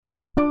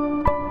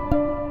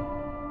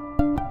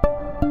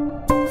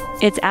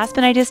It's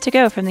Aspen Ideas to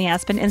Go from the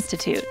Aspen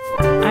Institute.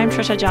 I'm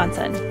Trisha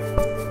Johnson.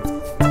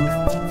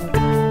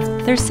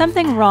 There's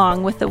something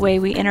wrong with the way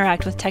we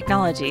interact with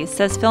technology,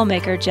 says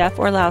filmmaker Jeff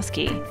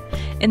Orlowski.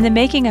 In the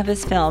making of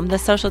his film, The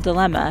Social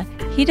Dilemma,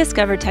 he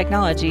discovered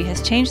technology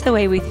has changed the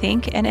way we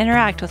think and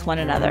interact with one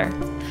another.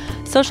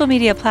 Social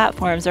media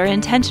platforms are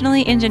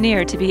intentionally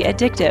engineered to be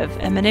addictive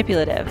and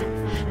manipulative.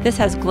 This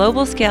has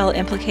global scale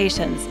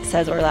implications,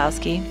 says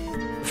Orlowski.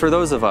 For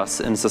those of us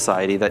in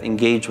society that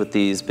engage with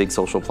these big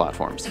social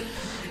platforms,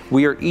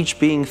 we are each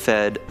being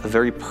fed a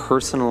very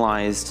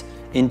personalized,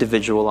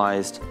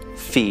 individualized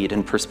feed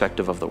and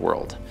perspective of the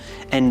world.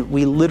 And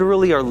we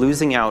literally are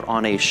losing out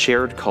on a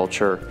shared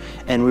culture,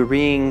 and we're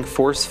being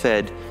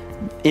force-fed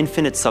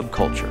infinite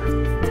subculture.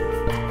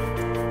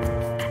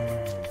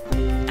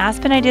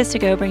 Aspen Ideas to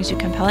Go brings you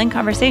compelling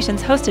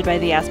conversations hosted by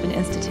the Aspen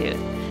Institute.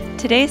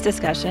 Today's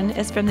discussion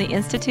is from the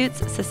Institute's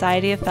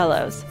Society of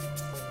Fellows.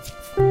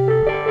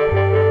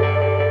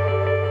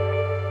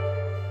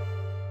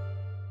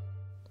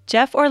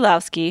 Jeff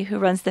Orlowski, who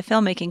runs the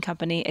filmmaking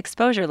company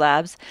Exposure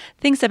Labs,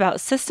 thinks about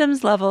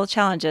systems-level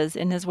challenges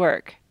in his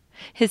work.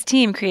 His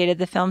team created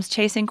the films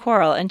Chasing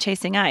Coral and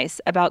Chasing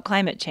Ice about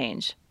climate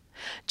change.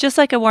 Just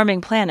like a warming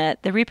planet,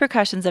 the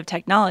repercussions of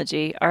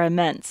technology are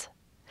immense.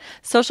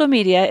 Social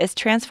media is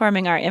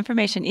transforming our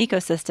information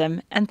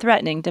ecosystem and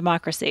threatening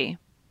democracy.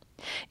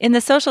 In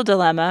The Social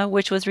Dilemma,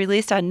 which was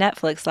released on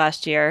Netflix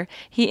last year,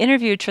 he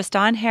interviewed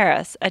Tristan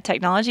Harris, a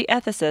technology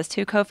ethicist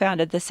who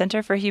co-founded the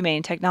Center for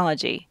Humane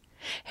Technology.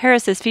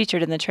 Harris is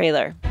featured in the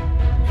trailer.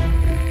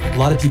 A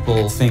lot of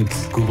people think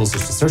Google's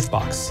just a search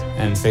box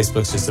and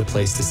Facebook's just a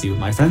place to see what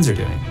my friends are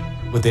doing.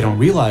 What they don't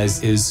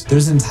realize is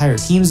there's entire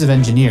teams of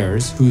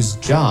engineers whose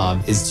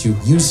job is to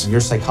use your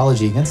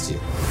psychology against you.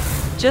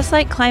 Just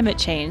like climate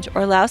change,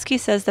 Orlowski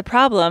says the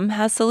problem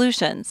has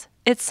solutions.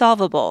 It's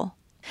solvable.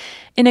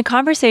 In a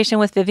conversation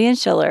with Vivian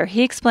Schiller,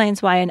 he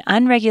explains why an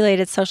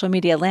unregulated social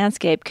media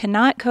landscape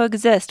cannot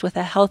coexist with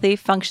a healthy,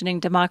 functioning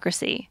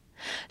democracy.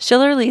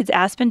 Schiller leads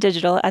Aspen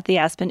Digital at the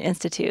Aspen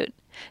Institute.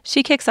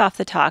 She kicks off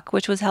the talk,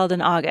 which was held in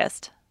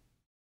August.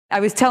 I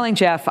was telling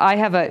Jeff,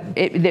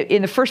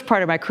 in the first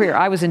part of my career,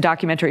 I was in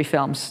documentary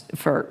films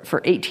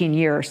for 18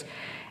 years,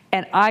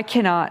 and I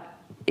cannot,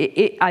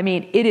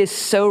 it is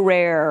so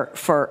rare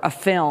for a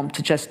film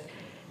to just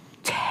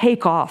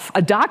take off,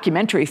 a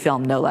documentary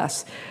film no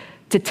less,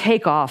 to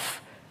take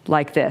off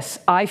like this.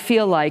 I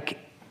feel like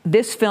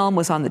this film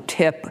was on the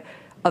tip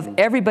of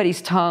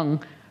everybody's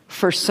tongue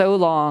for so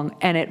long,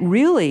 and it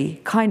really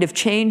kind of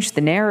changed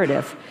the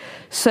narrative.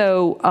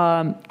 So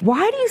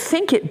why do you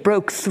think it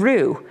broke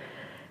through?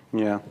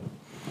 Yeah.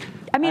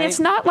 I mean, it's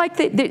not like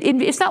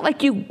it's not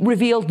like you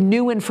revealed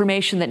new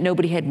information that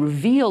nobody had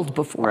revealed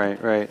before.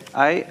 Right.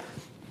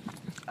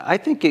 I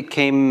think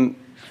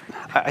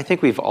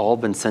we've all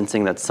been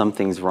sensing that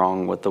something's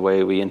wrong with the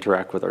way we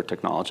interact with our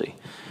technology.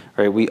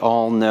 Right? We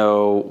all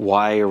know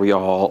why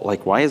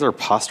is our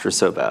posture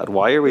so bad?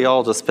 Why are we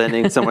all just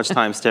spending so much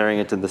time staring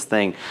into this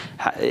thing?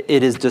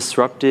 It has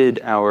disrupted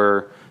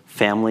our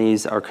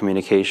families, our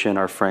communication,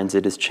 our friends.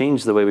 It has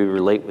changed the way we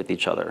relate with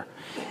each other.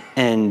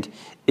 And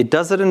it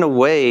does it in a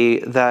way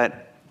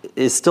that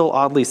is still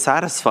oddly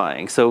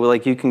satisfying. So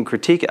like you can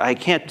critique it. I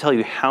can't tell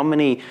you how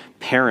many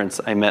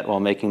parents I met while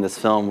making this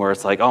film where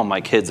it's like, oh,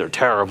 my kids are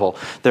terrible.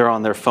 They're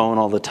on their phone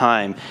all the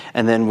time.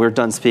 And then we're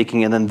done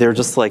speaking and then they're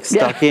just like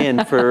stuck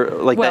in for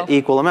like that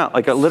equal amount.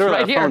 Like literally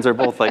right our phones are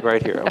both like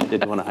right here. I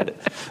didn't want to hide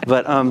it.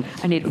 But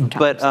I need them.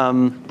 But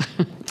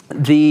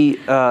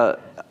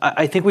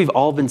I think we've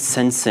all been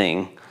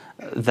sensing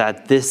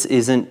that this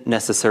isn't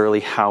necessarily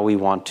how we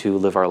want to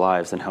live our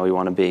lives and how we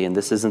want to be, and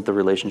this isn't the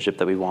relationship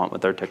that we want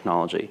with our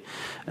technology.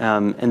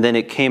 And then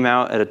it came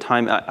out at a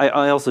time,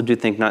 I also do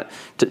think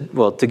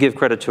to give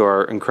credit to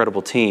our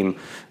incredible team,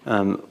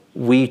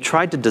 we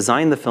tried to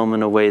design the film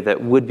in a way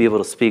that would be able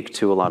to speak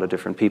to a lot of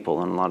different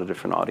people and a lot of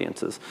different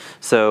audiences.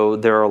 So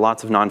there are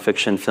lots of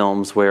nonfiction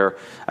films where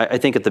I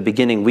think at the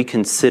beginning we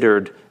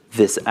considered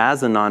this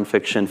as a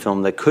nonfiction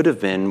film that could have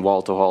been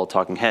wall-to-wall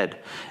talking head.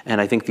 And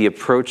I think the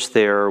approach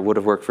there would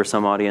have worked for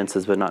some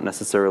audiences, but not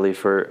necessarily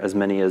for as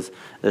many as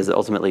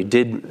ultimately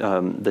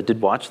that did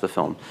watch the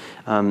film.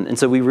 And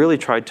so we really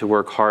tried to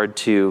work hard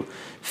to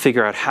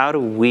figure out how do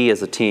we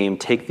as a team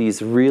take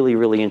these really,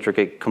 really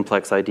intricate,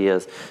 complex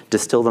ideas,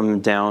 distill them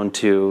down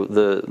to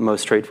the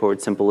most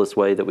straightforward, simplest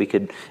way that we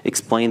could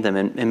explain them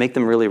and make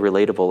them really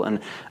relatable. And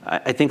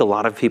I think a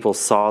lot of people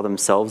saw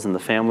themselves in the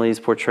families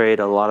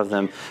portrayed. A lot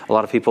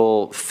of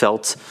people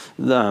felt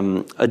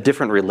a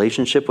different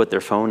relationship with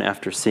their phone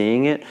after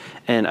seeing it.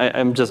 And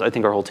I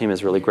think our whole team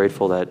is really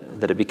grateful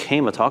that it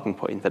became a talking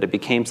point, that it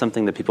became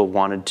something that people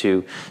wanted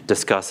to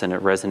discuss and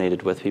it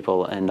resonated with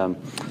people. And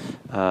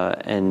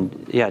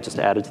it just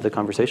added to the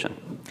conversation.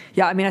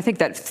 Yeah, I mean, I think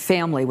that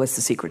family was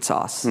the secret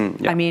sauce.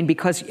 Yeah. I mean,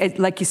 because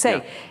like you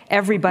say,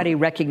 everybody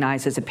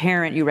recognizes, as a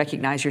parent, you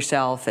recognize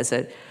yourself as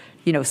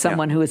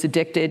someone who is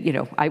addicted.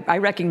 I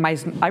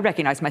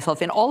recognize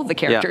myself in all of the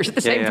characters at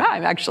the same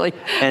time, actually.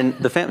 And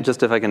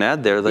just if I can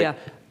add there,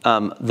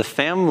 the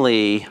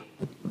family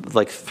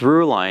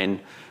through line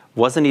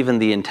wasn't even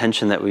the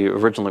intention that we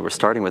originally were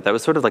starting with. That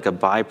was sort of like a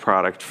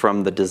byproduct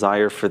from the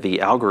desire for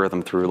the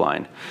algorithm through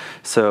line.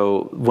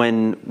 So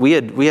when we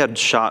had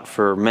shot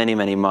for many,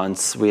 many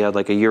months, we had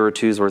like a year or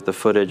two's worth of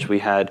footage. We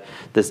had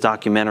this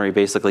documentary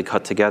basically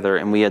cut together,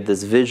 and we had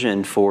this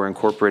vision for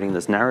incorporating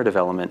this narrative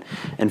element.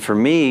 And for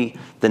me,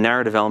 the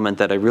narrative element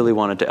that I really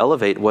wanted to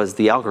elevate was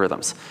the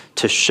algorithms,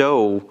 to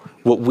show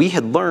what we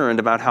had learned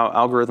about how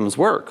algorithms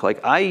work. Like,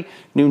 I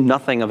knew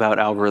nothing about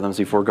algorithms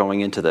before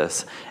going into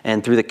this.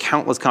 And through the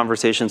countless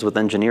conversations with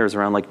engineers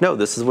around, like, no,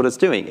 this is what it's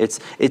doing. It's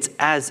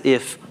as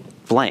if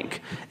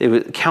blank. It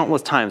was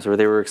countless times where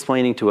they were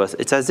explaining to us,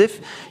 it's as if,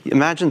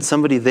 imagine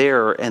somebody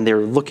there and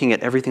they're looking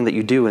at everything that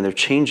you do and they're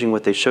changing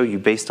what they show you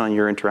based on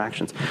your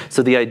interactions.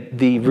 So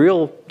the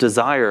real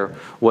desire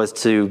was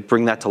to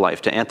bring that to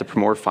life, to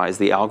anthropomorphize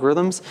the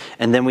algorithms.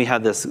 And then we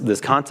had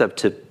this concept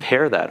to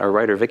pair that. Our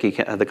writer, Vicky,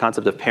 had the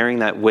concept of pairing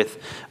that with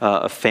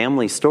a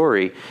family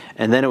story.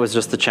 And then it was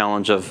just the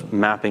challenge of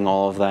mapping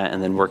all of that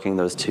and then working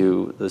those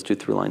two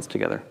through lines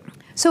together.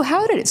 So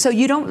how did it? So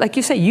you don't, like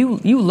you say, you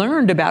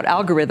learned about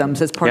algorithms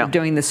as part of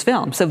doing this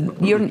film. So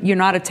you're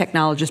not a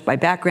technologist by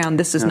background.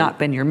 This has not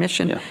been your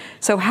mission. Yeah.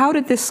 So how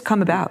did this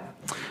come about?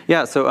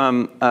 Yeah, so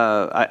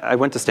I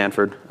went to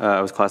Stanford.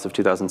 I was class of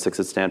 2006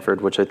 at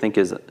Stanford, which I think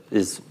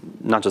is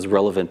not just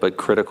relevant, but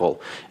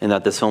critical, in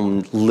that this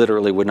film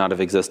literally would not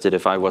have existed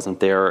if I wasn't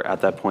there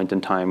at that point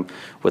in time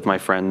with my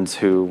friends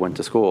who went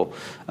to school.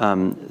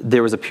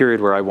 There was a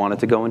period where I wanted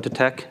to go into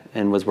tech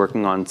and was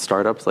working on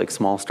startups, like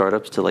small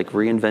startups, to like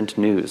reinvent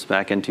news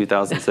back in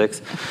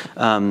 2006.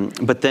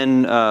 But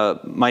then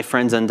my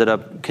friends ended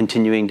up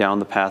continuing down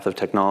the path of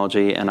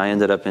technology, and I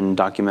ended up in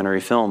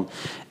documentary film.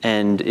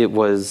 And it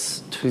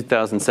was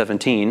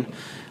 2017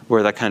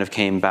 where that kind of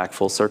came back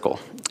full circle.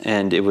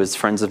 And it was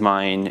friends of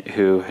mine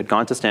who had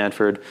gone to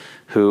Stanford,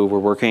 who were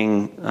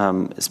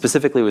working,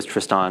 specifically was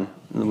Tristan,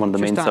 one of the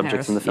main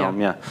subjects in the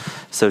film. Yeah.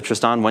 So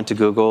Tristan went to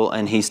Google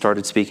and he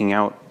started speaking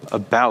out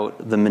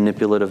about the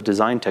manipulative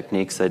design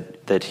techniques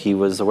that he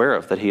was aware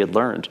of, that he had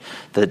learned,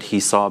 that he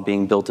saw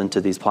being built into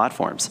these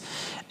platforms.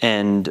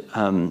 And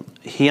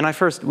he and I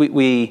first,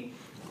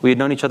 we had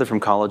known each other from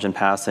college in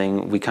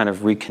passing. We kind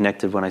of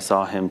reconnected when I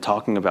saw him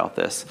talking about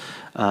this.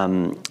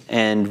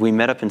 And we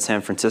met up in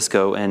San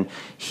Francisco, and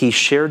he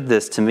shared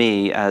this to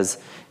me as,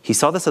 he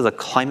saw this as a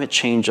climate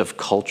change of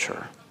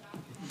culture.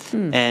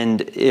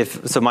 And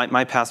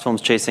my past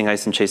films, Chasing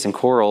Ice and Chasing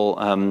Coral,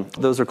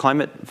 those are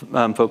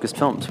climate-focused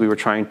films. We were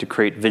trying to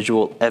create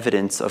visual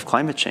evidence of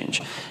climate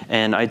change.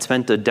 And I'd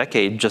spent a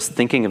decade just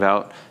thinking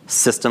about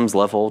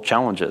systems-level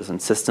challenges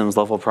and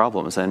systems-level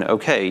problems. And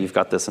okay, you've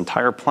got this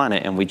entire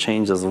planet, and we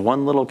change this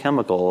one little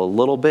chemical a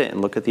little bit and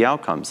look at the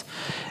outcomes.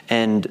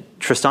 And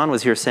Tristan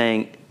was here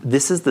saying,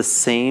 this is the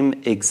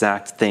same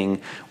exact thing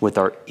with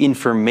our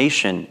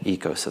information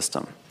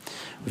ecosystem.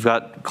 We've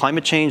got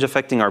climate change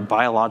affecting our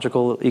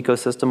biological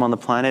ecosystem on the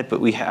planet, but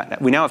we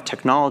now have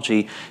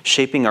technology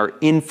shaping our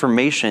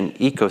information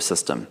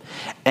ecosystem.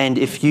 And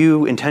if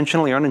you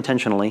intentionally or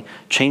unintentionally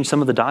change some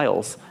of the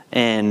dials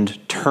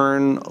and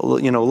turn, a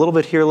little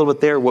bit here, a little bit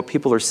there, what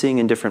people are seeing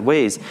in different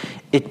ways,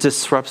 it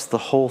disrupts the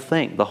whole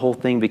thing. The whole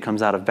thing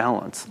becomes out of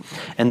balance.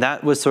 And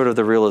that was sort of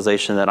the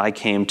realization that I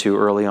came to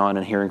early on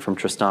in hearing from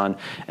Tristan,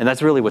 and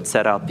that's really what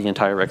set out the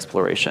entire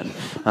exploration.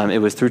 It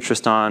was through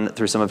Tristan,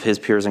 through some of his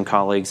peers and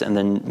colleagues, and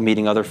then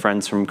meeting other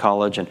friends from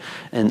college,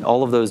 and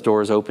all of those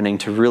doors opening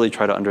to really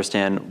try to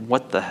understand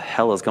what the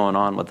hell is going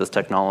on with this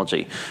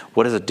technology.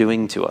 What is it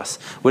doing to us?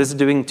 What is it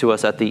doing to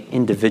us at the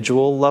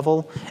individual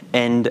level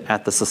and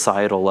at the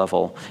societal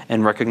level,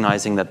 and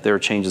recognizing that there are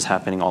changes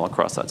happening all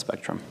across that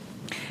spectrum.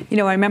 I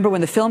remember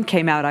when the film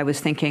came out, I was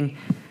thinking,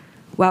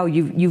 wow,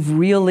 you've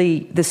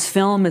really, this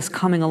film is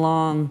coming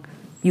along.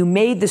 You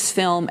made this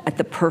film at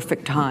the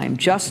perfect time,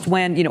 just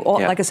when,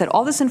 like I said,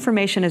 all this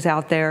information is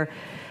out there,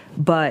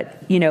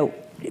 but,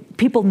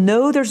 people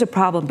know there's a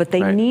problem, but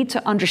they need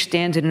to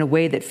understand it in a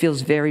way that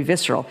feels very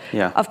visceral.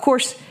 Yeah. Of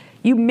course,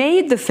 you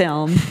made the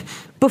film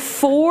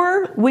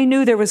before we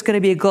knew there was going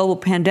to be a global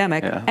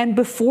pandemic, and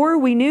before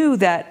we knew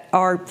that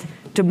our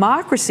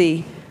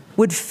democracy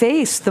would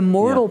face the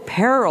mortal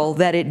peril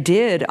that it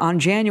did on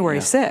January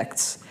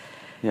 6th.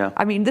 Yeah.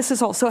 I mean, this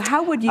is all, so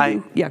how would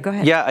you, go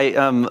ahead.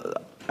 Yeah,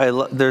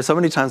 there's so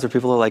many times where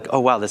people are like, oh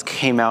wow, this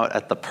came out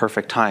at the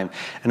perfect time.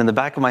 And in the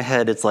back of my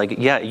head, it's like,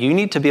 yeah, you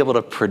need to be able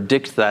to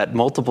predict that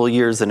multiple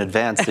years in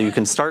advance so you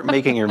can start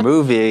making your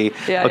movie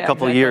a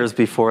couple years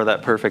before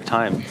that perfect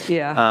time.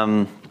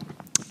 Yeah.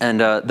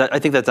 I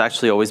think that's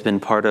actually always been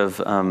part of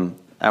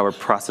our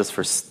process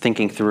for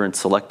thinking through and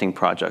selecting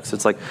projects.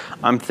 It's like,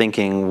 I'm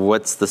thinking,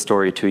 what's the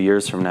story 2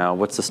 years from now?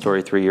 What's the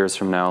story 3 years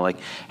from now? Like,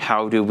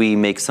 how do we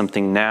make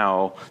something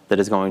now that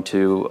is going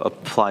to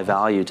apply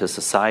value to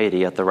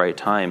society at the right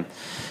time?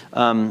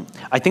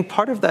 I think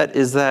part of that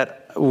is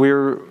that we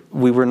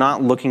were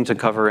not looking to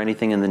cover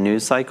anything in the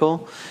news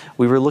cycle.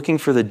 We were looking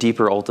for the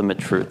deeper ultimate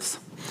truths.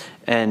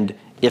 And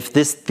if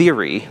this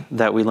theory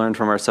that we learned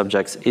from our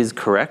subjects is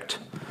correct,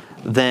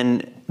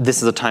 then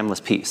this is a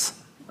timeless piece.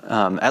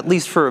 at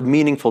least for a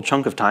meaningful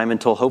chunk of time,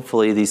 until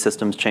hopefully these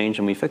systems change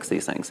and we fix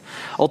these things.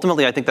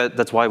 Ultimately, I think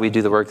that's why we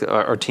do the work,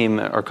 our team,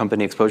 our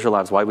company, Exposure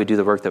Labs, why we do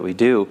the work that we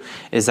do,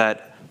 is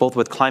that both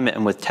with climate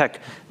and with tech,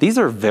 these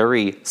are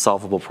very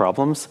solvable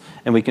problems,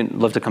 and we can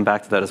love to come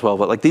back to that as well.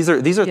 But like these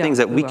are things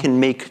that we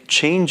can make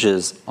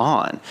changes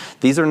on.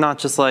 These are not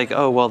just like,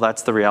 oh well,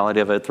 that's the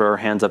reality of it. Throw our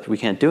hands up, we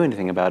can't do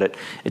anything about it.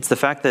 It's the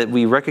fact that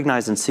we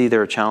recognize and see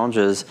there are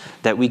challenges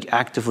that we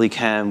actively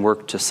can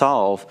work to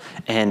solve,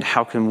 and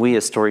how can we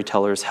as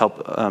storytellers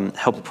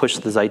help push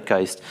the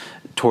zeitgeist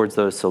towards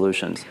those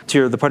solutions.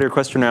 To the part of your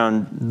question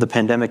around the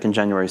pandemic and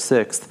January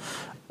 6th.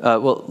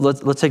 Well,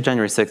 let's take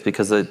January 6th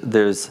because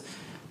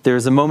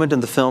there's a moment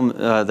in the film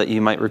that you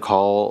might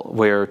recall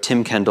where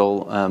Tim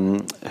Kendall,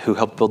 who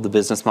helped build the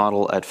business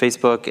model at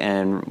Facebook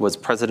and was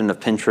president of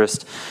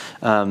Pinterest,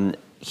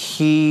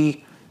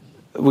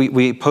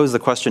 we posed the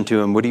question to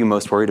him, what are you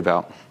most worried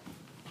about?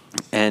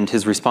 And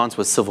his response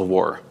was civil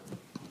war.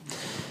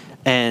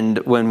 And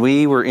when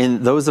we were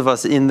those of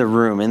us in the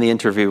room, in the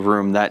interview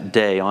room that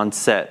day on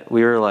set,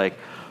 we were like,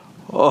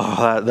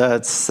 oh,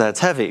 that's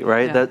heavy,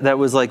 right? Yeah. That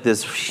was like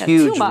this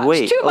huge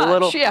weight. Too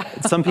much,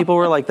 yeah. Some people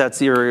were like,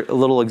 you're a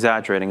little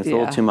exaggerating. It's a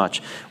little too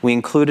much. We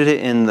included it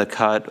in the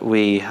cut.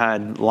 We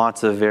had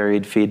lots of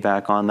varied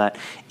feedback on that.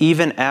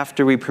 Even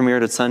after we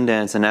premiered at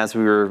Sundance and as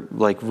we were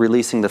like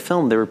releasing the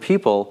film, there were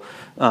people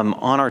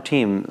on our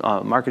team,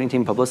 marketing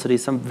team, publicity,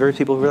 some very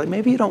people who were like,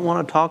 maybe you don't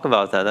want to talk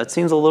about that. That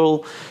seems a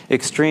little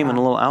extreme and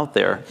a little out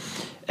there.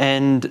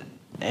 And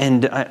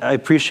I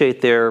appreciate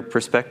their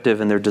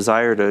perspective and their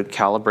desire to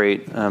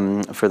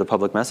calibrate for the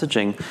public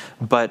messaging.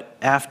 But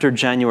after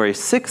January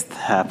 6th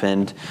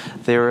happened,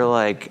 they were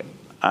like,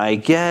 I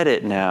get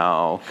it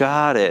now,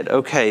 got it,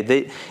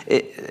 okay.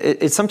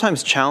 It's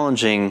sometimes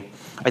challenging.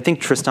 I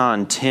think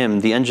Tristan, Tim,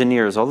 the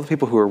engineers, all the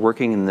people who are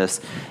working in this,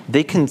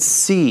 they can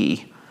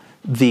see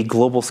the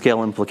global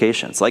scale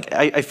implications. Like,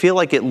 I feel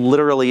like it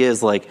literally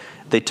is like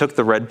they took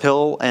the red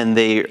pill and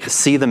they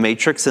see the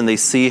matrix and they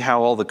see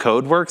how all the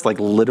code works, like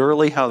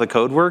literally how the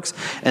code works,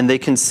 and they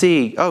can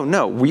see, oh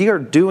no, we are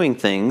doing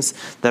things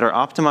that are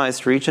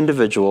optimized for each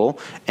individual,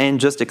 and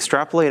just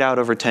extrapolate out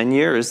over 10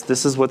 years,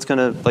 this is what's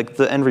gonna, like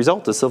the end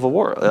result is civil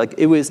war. Like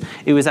it was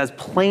as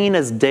plain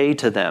as day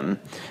to them,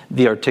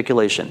 the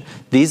articulation.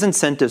 These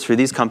incentives for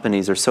these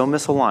companies are so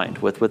misaligned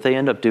with what they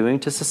end up doing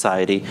to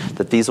society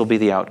that these will be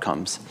the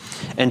outcomes.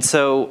 And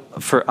so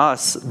for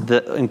us,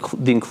 the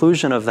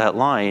inclusion of that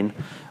line,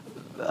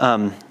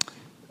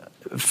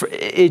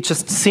 it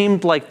just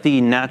seemed like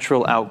the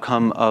natural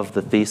outcome of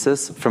the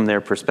thesis from their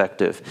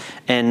perspective.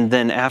 And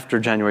then after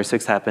January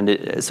 6th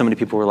happened, so many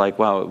people were like,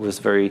 wow, it was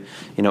very,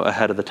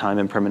 ahead of the time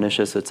and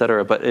premonitions, et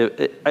cetera. But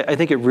I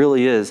think it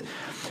really is.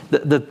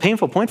 The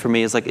painful point for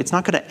me is like, it's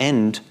not going to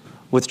end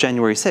with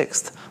January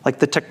 6th. Like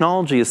the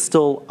technology is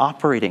still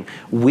operating.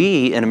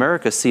 We in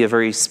America see a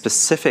very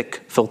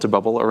specific filter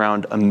bubble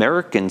around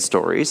American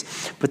stories,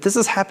 but this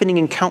is happening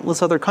in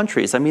countless other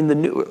countries. I mean,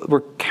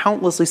 we're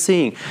countlessly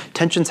seeing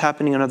tensions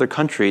happening in other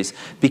countries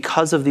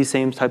because of these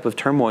same type of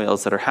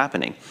turmoils that are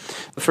happening.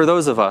 For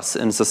those of us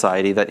in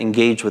society that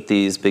engage with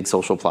these big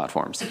social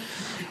platforms,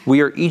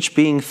 we are each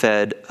being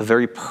fed a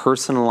very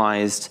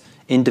personalized,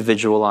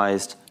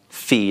 individualized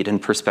feed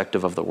and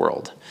perspective of the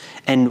world.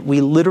 And we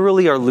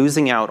literally are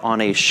losing out on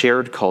a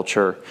shared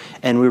culture,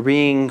 and we're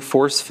being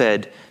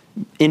force-fed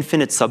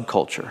infinite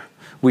subculture.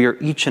 We are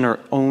each in our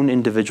own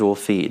individual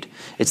feed.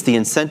 It's the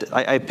incentive.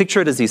 I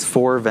picture it as these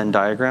 4 Venn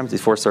diagrams,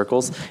 these 4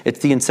 circles. It's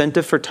the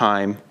incentive for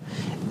time.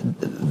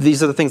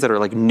 These are the things that are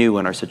like new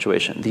in our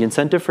situation. The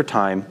incentive for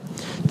time,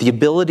 the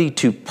ability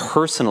to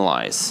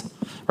personalize,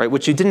 right,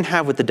 which you didn't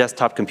have with the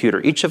desktop computer.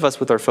 Each of us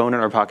with our phone in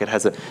our pocket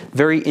has a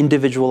very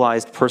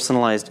individualized,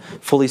 personalized,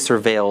 fully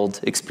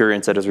surveilled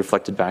experience that is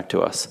reflected back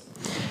to us.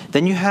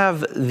 Then you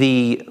have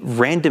the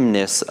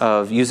randomness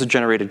of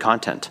user-generated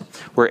content,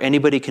 where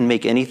anybody can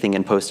make anything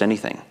and post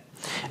anything.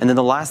 And then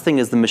the last thing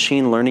is the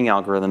machine learning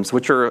algorithms,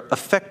 which are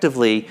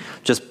effectively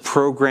just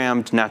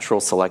programmed natural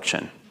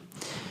selection.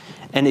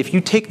 And if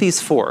you take these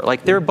 4,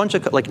 like there are a bunch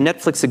of, like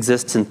Netflix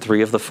exists in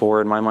 3 of the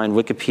 4 in my mind.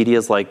 Wikipedia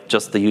is like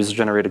just the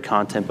user-generated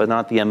content, but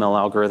not the ML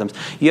algorithms.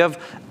 You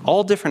have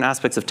all different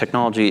aspects of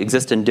technology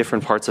exist in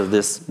different parts of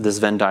this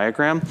Venn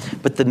diagram,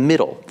 but the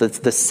middle,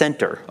 the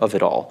center of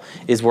it all,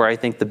 is where I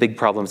think the big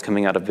problems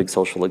coming out of big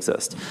social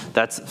exist.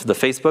 That's the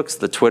Facebooks,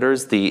 the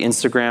Twitters, the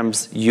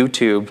Instagrams,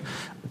 YouTube,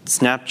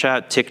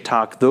 Snapchat,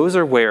 TikTok. Those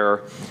are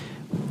where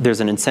there's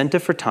an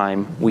incentive for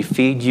time. We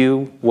feed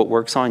you what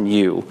works on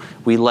you.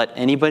 We let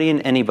everybody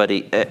and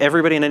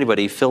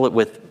anybody fill it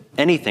with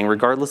anything,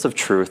 regardless of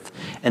truth,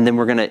 and then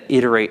we're going to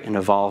iterate and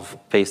evolve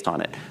based on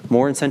it.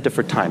 More incentive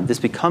for time. This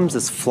becomes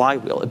this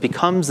flywheel. It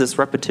becomes this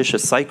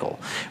repetitious cycle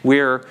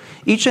where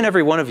each and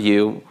every one of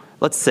you,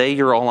 let's say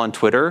you're all on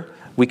Twitter,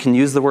 we can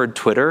use the word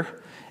Twitter.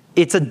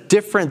 It's a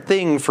different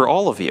thing for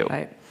all of you.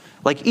 Right.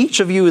 Like each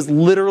of you is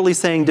literally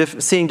seeing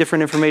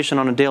different information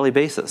on a daily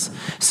basis.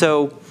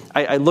 So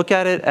I look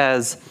at it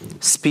as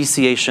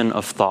speciation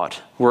of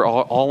thought. We're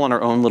all on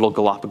our own little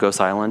Galapagos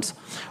islands.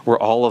 We're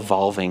all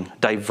evolving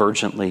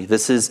divergently.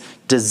 This is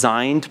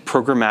designed,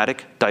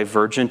 programmatic,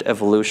 divergent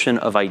evolution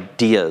of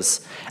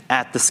ideas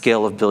at the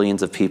scale of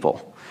billions of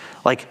people.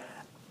 Like,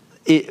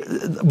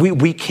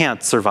 we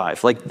can't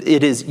survive. Like,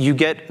 it is, you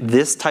get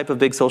this type of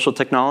big social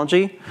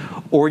technology,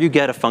 or you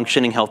get a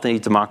functioning, healthy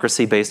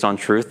democracy based on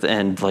truth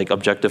and like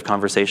objective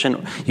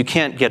conversation. You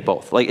can't get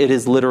both. Like, it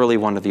is literally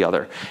one or the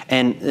other.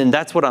 And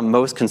that's what I'm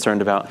most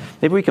concerned about.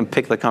 Maybe we can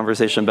pick the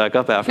conversation back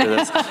up after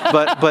this.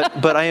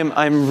 but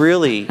I'm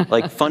really,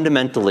 like,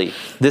 fundamentally,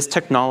 this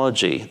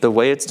technology, the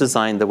way it's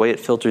designed, the way it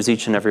filters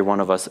each and every one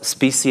of us,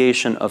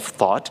 speciation of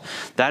thought,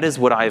 that is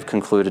what I've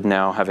concluded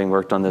now, having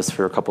worked on this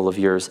for a couple of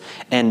years.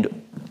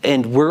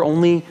 And we're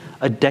only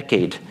a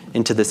decade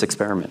into this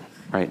experiment,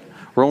 right?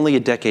 We're only a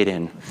decade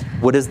in.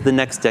 What is the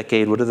next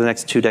decade, what do the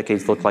next 2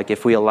 decades look like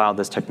if we allow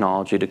this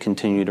technology to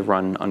continue to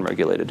run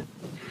unregulated?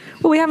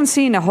 Well, we haven't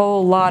seen a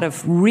whole lot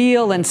of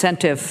real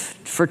incentive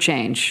for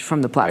change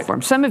from the platform.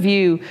 Right. Some of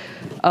you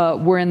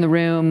were in the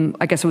room,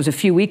 I guess it was a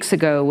few weeks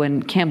ago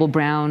when Campbell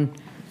Brown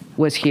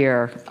was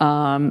here.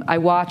 I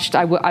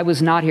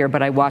was not here,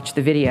 but I watched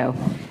the video.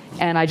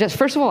 And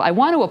first of all, I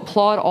want to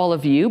applaud all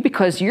of you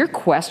because your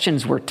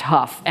questions were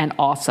tough and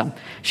awesome.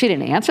 She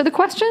didn't answer the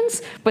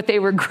questions, but they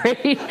were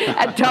great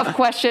and tough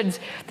questions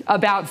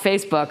about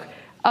Facebook.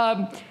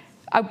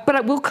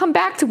 But we'll come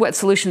back to what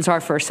solutions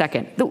are for a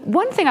second. The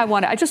one thing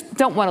I just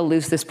don't want to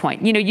lose this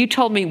point. You know, you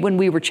told me when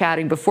we were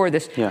chatting before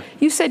this,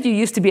 you said you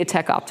used to be a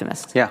tech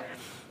optimist. Yeah.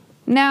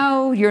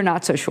 Now you're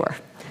not so sure.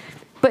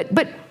 But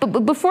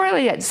before I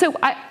leave that, so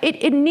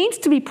it needs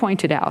to be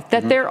pointed out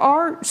that there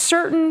are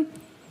certain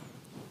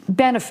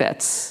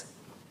benefits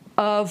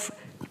of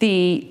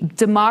the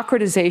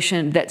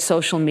democratization that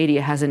social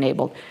media has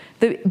enabled.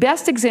 The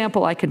best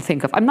example I can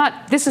think of,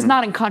 this is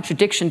not in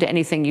contradiction to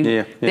anything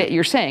that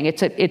you're saying.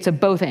 It's a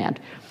both and.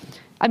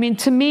 I mean,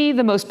 to me,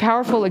 the most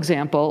powerful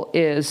example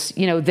is,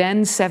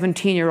 then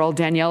 17-year-old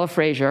Daniela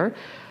Frazier,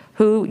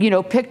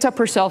 who, picked up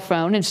her cell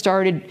phone and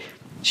started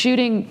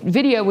shooting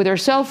video with her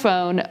cell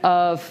phone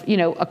of,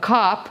 a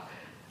cop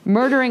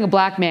murdering a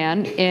black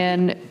man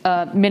in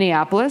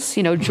Minneapolis,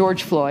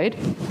 George Floyd.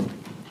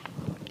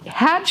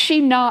 Had she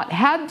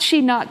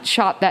not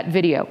shot that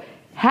video,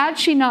 had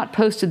she not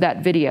posted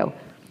that video,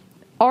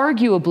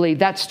 arguably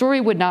that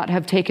story would not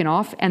have taken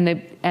off, and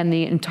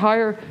the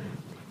entire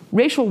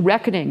racial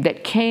reckoning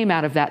that came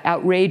out of that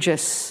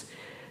outrageous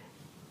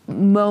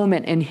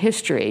moment in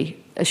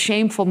history, a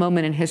shameful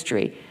moment in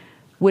history,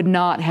 would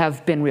not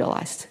have been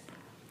realized.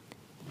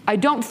 I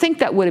don't think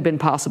that would have been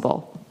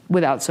possible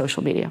without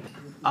social media.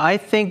 I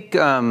think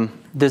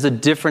there's a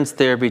difference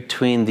there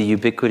between the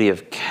ubiquity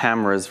of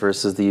cameras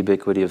versus the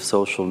ubiquity of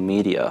social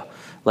media.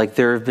 Like,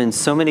 there have been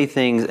so many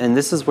things, and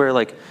this is where,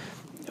 like,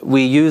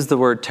 we use the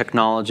word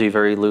technology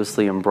very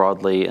loosely and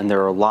broadly, and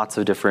there are lots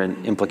of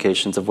different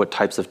implications of what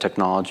types of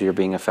technology are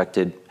being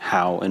affected,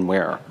 how and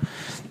where.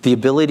 The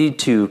ability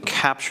to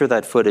capture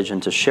that footage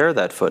and to share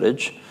that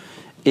footage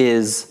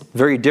is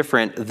very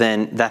different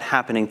than that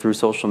happening through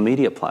social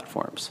media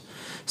platforms.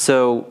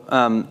 So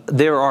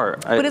there are.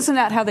 But isn't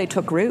that how they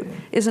took root?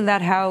 Isn't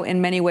that how,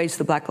 in many ways,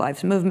 the Black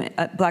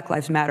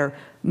Lives Matter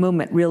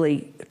movement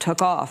really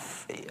took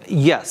off?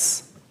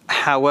 Yes.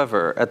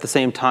 However, at the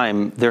same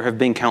time, there have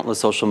been countless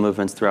social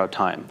movements throughout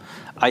time.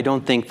 I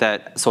don't think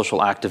that social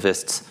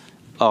activists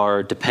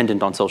are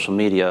dependent on social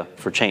media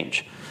for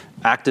change.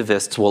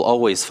 Activists will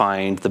always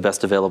find the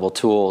best available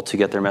tool to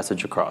get their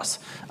message across.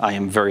 I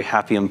am very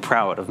happy and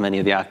proud of many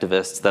of the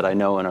activists that I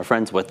know and are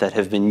friends with that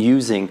have been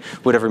using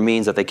whatever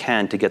means that they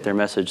can to get their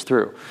message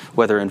through,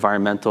 whether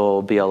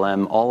environmental,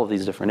 BLM, all of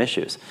these different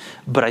issues.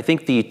 But I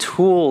think the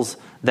tools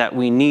that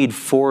we need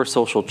for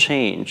social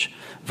change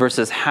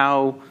versus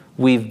how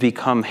we've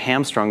become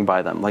hamstrung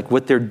by them, like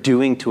what they're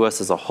doing to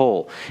us as a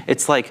whole.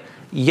 It's like,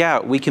 yeah,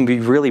 we can be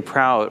really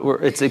proud.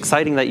 It's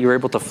exciting that you were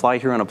able to fly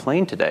here on a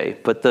plane today,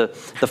 but the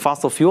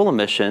fossil fuel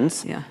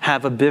emissions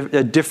have a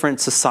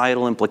different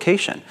societal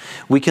implication.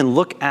 We can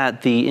look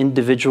at the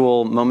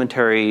individual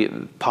momentary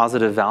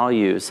positive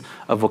values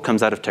of what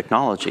comes out of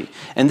technology.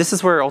 And this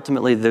is where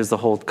ultimately there's the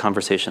whole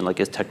conversation, like,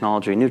 is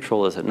technology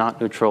neutral, is it not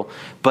neutral?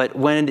 But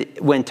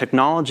when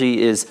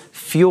technology is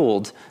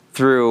fueled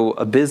through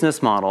a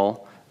business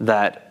model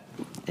that,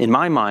 in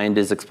my mind,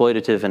 is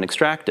exploitative and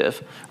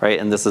extractive, right?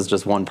 And this is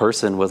just one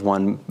person with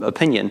one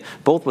opinion,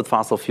 both with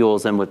fossil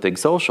fuels and with big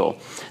social.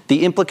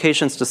 The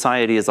implications to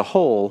society as a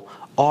whole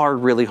are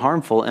really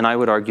harmful, and I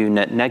would argue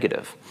net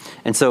negative.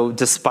 And so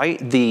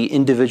despite the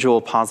individual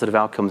positive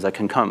outcomes that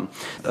can come,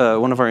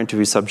 one of our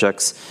interview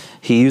subjects,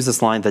 he used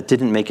this line that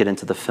didn't make it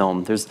into the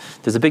film. There's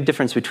a big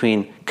difference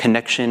between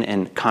connection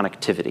and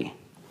connectivity.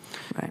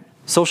 Right.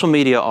 Social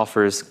media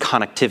offers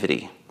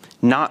connectivity.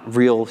 not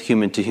real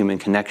human-to-human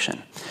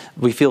connection.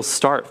 We feel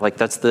starved. Like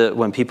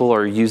when people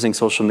are using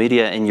social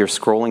media and you're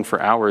scrolling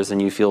for hours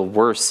and you feel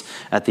worse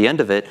at the end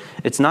of it,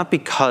 it's not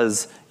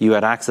because you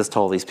had access to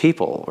all these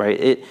people,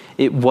 right?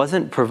 It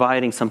wasn't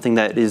providing something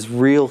that is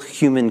real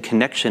human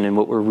connection and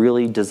what we're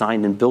really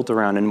designed and built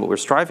around and what we're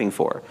striving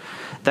for.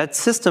 That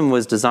system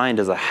was designed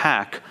as a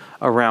hack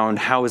around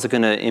how is it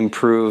going to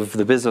improve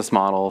the business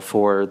model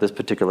for this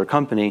particular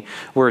company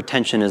where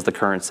attention is the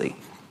currency,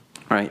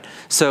 right?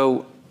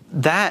 So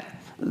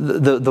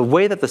the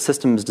way that the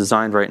system is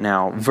designed right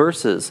now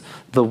versus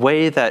the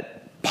way that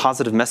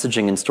positive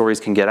messaging and stories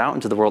can get out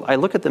into the world, I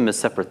look at them as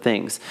separate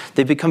things.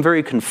 They become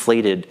very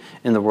conflated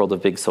in the world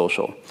of big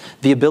social.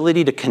 The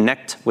ability to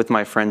connect with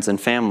my friends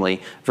and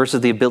family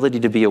versus the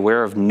ability to be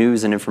aware of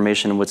news and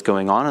information and what's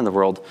going on in the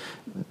world,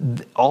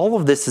 all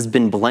of this has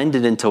been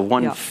blended into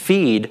one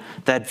feed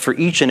that for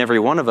each and every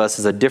one of us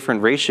is a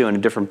different ratio and a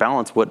different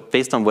balance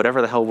based on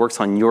whatever the hell works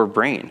on your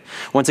brain.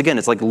 Once again,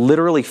 it's like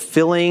literally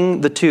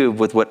filling the tube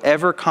with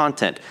whatever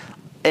content,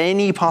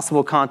 any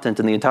possible content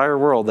in the entire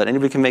world that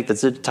anybody can make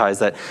that's digitized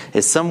that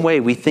is some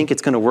way we think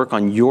it's going to work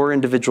on your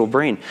individual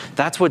brain.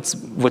 That's what's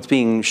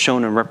being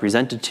shown and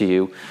represented to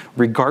you,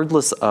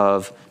 regardless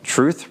of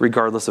truth,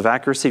 regardless of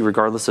accuracy,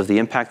 regardless of the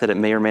impact that it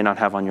may or may not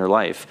have on your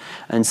life.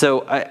 And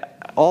so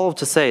all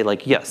to say,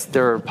 like, yes,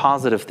 there are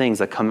positive things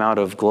that come out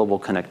of global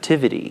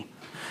connectivity,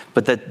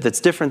 but that's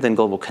different than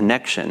global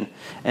connection.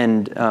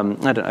 And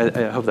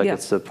I hope that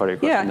gets to part of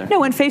your question there.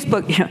 No, and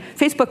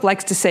Facebook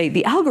likes to say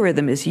the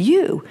algorithm is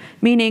you,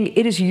 meaning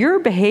it is your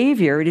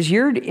behavior, it is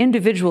your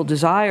individual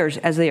desires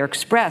as they are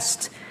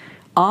expressed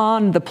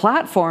on the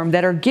platform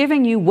that are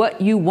giving you what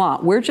you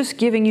want. We're just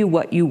giving you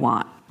what you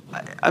want.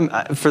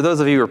 For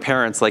those of you who are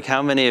parents, like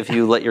how many of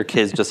you let your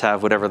kids just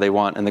have whatever they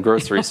want in the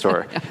grocery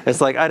store?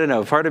 It's like, I don't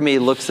know, part of me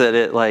looks at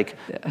it like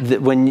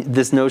when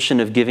this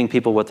notion of giving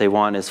people what they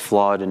want is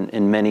flawed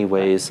in many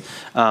ways.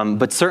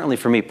 But certainly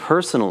for me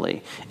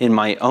personally, in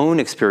my own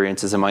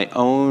experiences, in my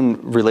own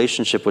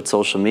relationship with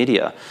social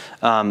media,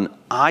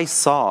 I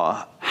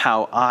saw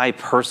how I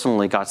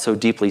personally got so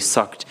deeply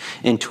sucked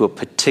into a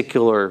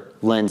particular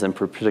lens and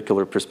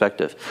particular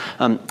perspective.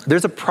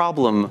 There's a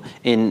problem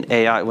in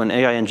AI, when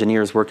AI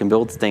engineers work and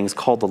build things,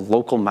 called the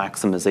local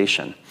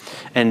maximization.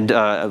 And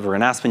over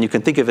in Aspen, you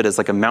can think of it as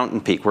like a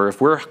mountain peak, where if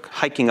we're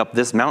hiking up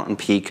this mountain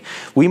peak,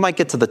 we might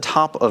get to the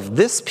top of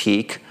this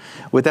peak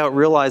without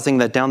realizing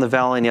that down the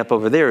valley and up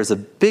over there is a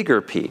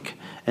bigger peak.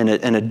 And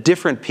a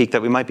different peak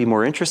that we might be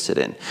more interested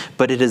in.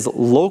 But it is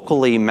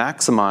locally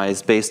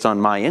maximized based on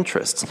my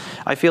interests.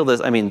 I feel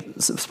this,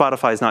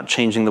 Spotify is not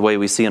changing the way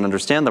we see and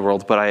understand the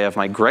world, but I have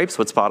my gripes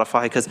with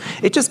Spotify because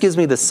it just gives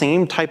me the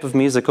same type of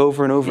music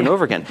over and over and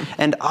over again.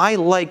 And I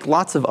like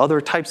lots of other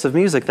types of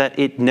music that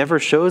it never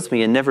shows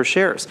me and never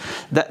shares.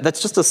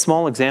 That's just a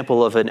small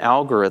example of an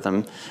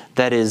algorithm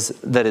that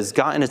has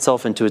gotten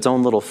itself into its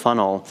own little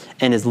funnel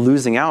and is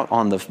losing out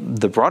on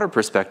the broader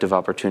perspective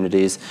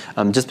opportunities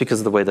just because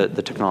of the way that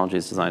the technology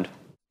is designed.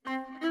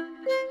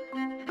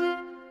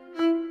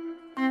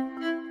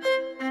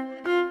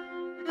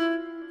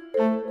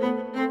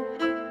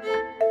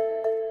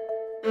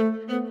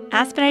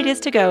 Aspen Ideas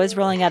To Go is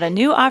rolling out a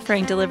new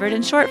offering delivered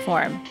in short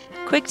form.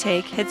 Quick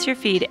Take hits your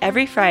feed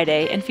every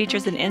Friday and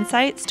features an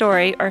insight,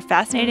 story, or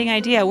fascinating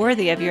idea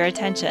worthy of your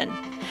attention.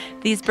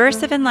 These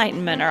bursts of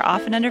enlightenment are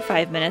often under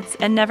 5 minutes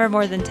and never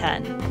more than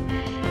 10.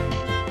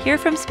 Hear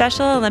from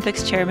Special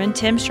Olympics Chairman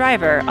Tim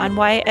Shriver on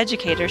why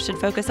educators should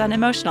focus on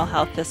emotional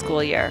health this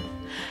school year.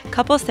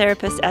 Couples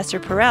therapist Esther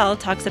Perel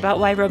talks about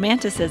why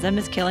romanticism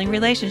is killing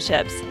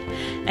relationships.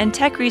 And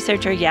tech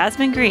researcher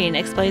Yasmin Green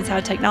explains how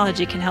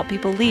technology can help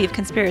people leave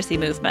conspiracy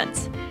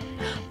movements.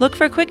 Look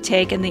for Quick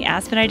Take in the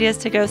Aspen Ideas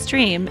To Go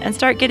stream and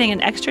start getting an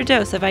extra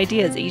dose of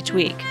ideas each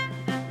week.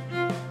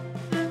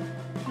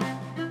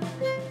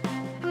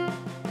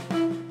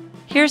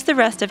 Here's the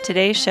rest of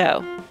today's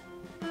show.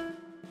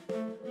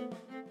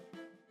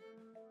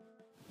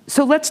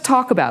 So let's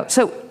talk about,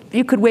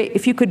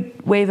 if you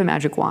could wave a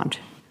magic wand.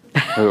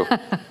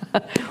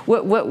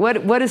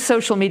 What does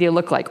social media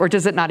look like? Or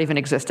does it not even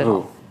exist at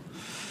all?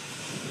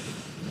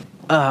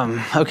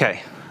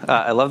 Okay.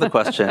 I love the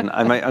question.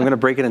 I'm going to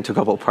break it into a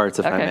couple of parts,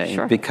 if I may,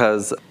 sure.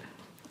 Because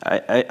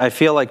I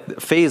feel like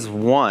phase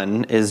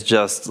one is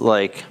just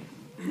like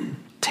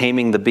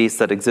taming the beasts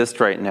that exist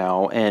right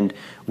now, and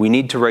we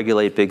need to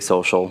regulate big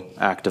social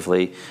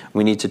actively.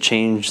 We need to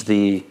change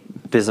the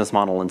business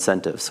model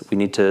incentives. We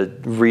need to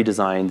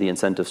redesign the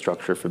incentive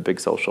structure for big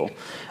social.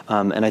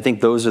 And I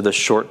think those are the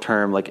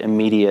short-term, like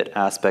immediate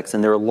aspects.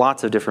 And there are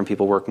lots of different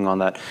people working on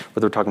that,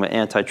 whether we're talking about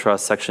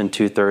antitrust, Section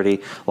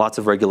 230, lots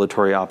of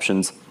regulatory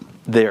options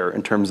there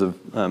in terms of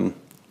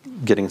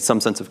getting some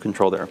sense of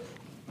control there.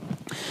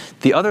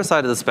 The other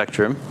side of the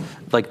spectrum,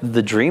 like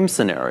the dream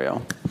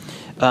scenario,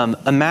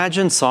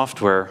 imagine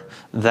software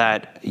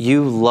that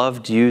you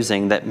loved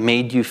using that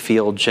made you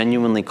feel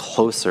genuinely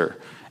closer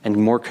and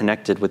more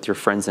connected with your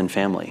friends and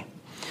family.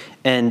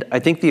 And I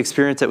think the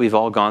experience that we've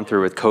all gone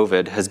through with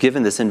COVID has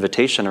given this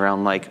invitation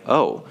around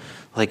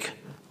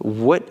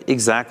what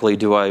exactly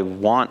do I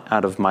want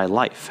out of my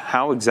life?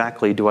 How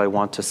exactly do I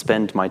want to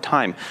spend my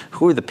time?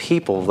 Who are the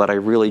people that I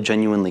really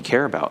genuinely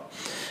care about?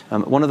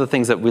 One of the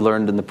things that we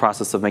learned in the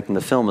process of making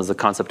the film is the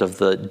concept of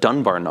the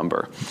Dunbar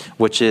number,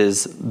 which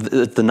is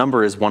the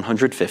number is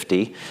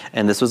 150.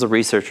 And this was a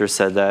researcher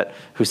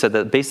who said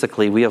that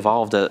basically we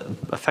evolved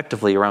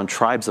effectively around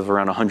tribes of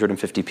around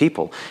 150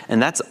 people.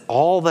 And that's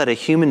all that a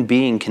human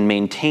being can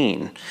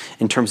maintain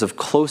in terms of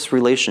close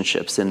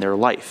relationships in their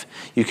life.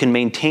 You can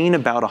maintain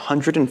about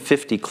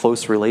 150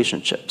 close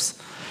relationships.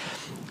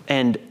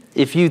 And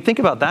if you think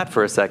about that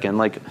for a second,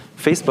 like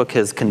Facebook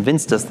has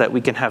convinced us that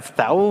we can have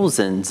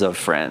thousands of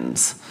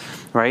friends,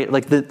 right?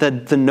 Like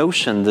the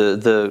notion,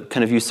 the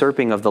kind of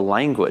usurping of the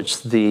language,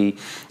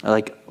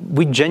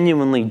 we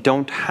genuinely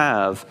don't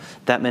have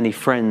that many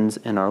friends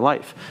in our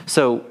life.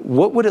 So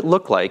what would it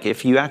look like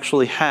if you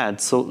actually had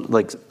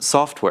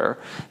software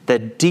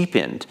that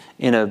deepened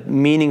in a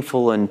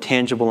meaningful and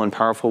tangible and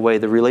powerful way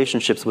the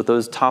relationships with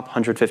those top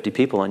 150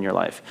 people in your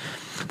life?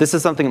 This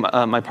is something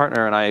my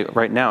partner and I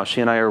right now,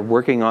 she and I are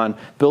working on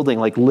building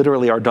like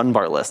literally our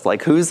Dunbar list,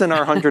 like who's in our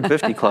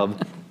 150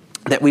 club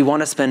that we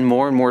want to spend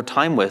more and more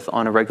time with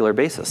on a regular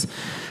basis.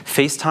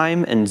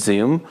 FaceTime and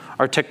Zoom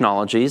are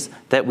technologies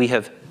that we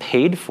have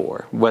paid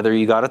for, whether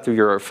you got it through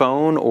your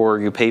phone or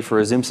you pay for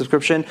a Zoom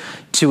subscription,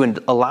 to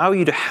allow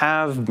you to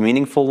have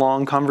meaningful,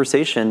 long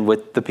conversation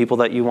with the people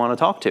that you want to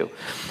talk to.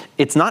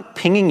 It's not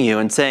pinging you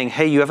and saying,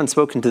 hey, you haven't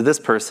spoken to this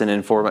person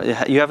in 4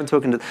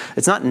 months.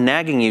 It's not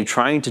nagging you,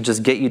 trying to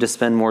just get you to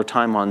spend more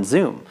time on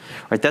Zoom,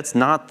 right? That's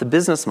not the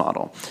business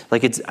model.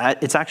 Like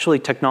it's actually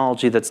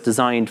technology that's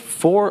designed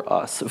for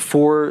us,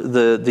 for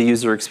the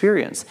user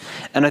experience.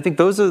 And I think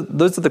those are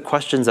the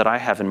questions that I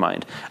have in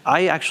mind.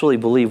 I actually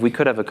believe we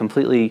could have a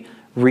completely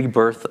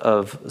rebirth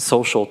of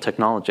social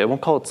technology. I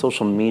won't call it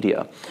social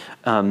media.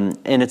 And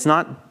it's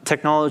not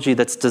technology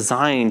that's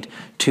designed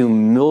to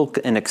milk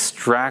and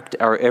extract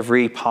our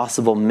every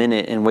possible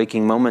minute and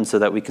waking moment so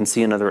that we can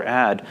see another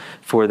ad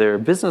for their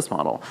business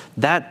model.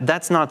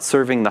 That's not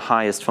serving the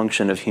highest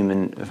function of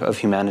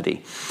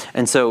humanity.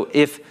 And so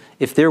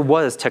if there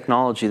was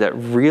technology that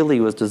really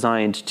was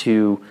designed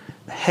to,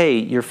 hey,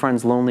 your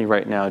friend's lonely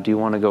right now, do you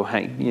want to go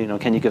hang,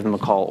 can you give them a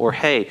call? Or,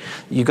 hey,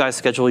 you guys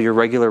schedule your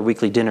regular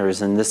weekly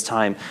dinners in this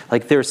time.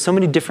 Like, there's so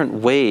many different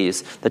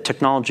ways that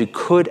technology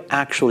could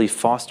actually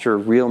foster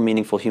real,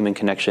 meaningful human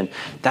connection.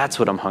 That's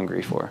what I'm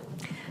hungry for.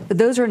 But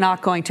those are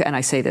not going to, and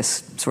I say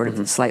this sort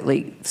of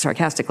slightly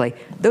sarcastically,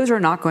 those are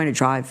not going to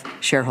drive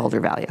shareholder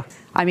value.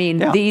 I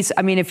mean,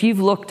 if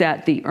you've looked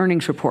at the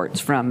earnings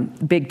reports from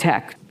big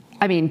tech,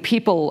 I mean,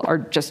 people are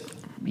just,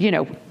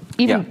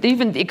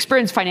 even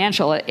experienced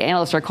financial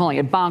analysts are calling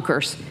it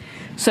bonkers.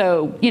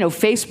 So,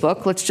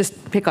 Facebook, let's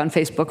just pick on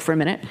Facebook for a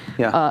minute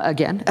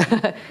again.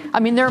 I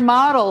mean, their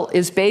model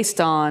is based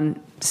on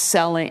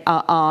selling,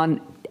 on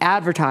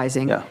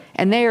advertising,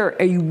 and they are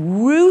a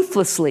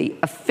ruthlessly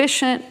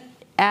efficient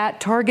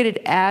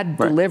targeted ad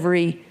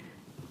delivery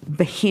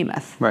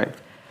behemoth. Right.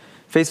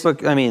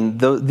 Facebook, I mean,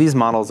 these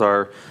models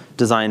are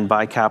designed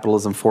by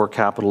capitalism for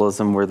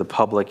capitalism, where the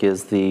public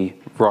is the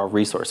raw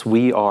resource.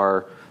 We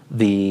are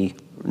the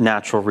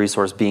natural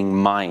resource being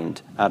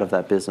mined out of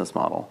that business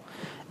model.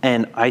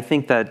 And I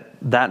think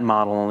that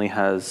model only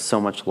has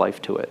so much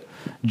life to it.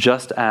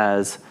 Just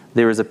as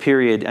there was a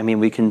period, I mean,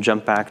 we can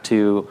jump back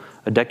to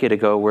a decade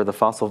ago where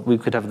we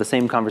could have the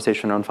same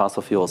conversation on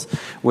fossil fuels,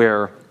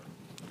 where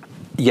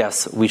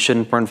yes, we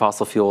shouldn't burn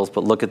fossil fuels,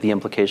 but look at the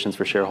implications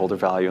for shareholder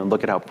value and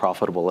look at how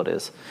profitable it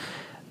is.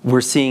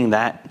 We're seeing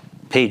that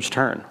page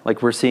turn.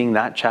 Like, we're seeing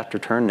that chapter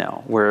turn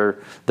now, where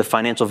the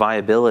financial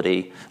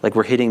viability, like,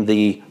 we're hitting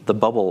the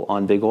bubble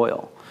on big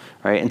oil,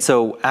 right? And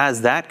so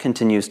as that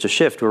continues to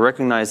shift, we're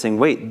recognizing,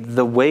 wait,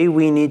 the way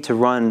we need to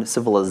run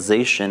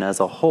civilization as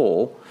a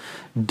whole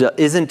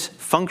isn't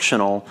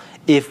functional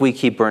if we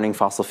keep burning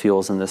fossil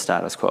fuels in the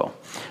status quo.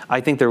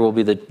 I think there will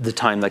be the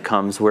time that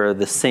comes where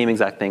the same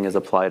exact thing is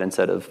applied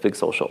instead of big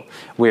social,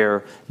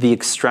 where the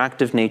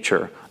extractive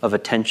nature of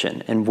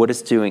attention and what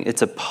it's doing,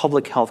 it's a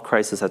public health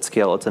crisis at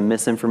scale, it's a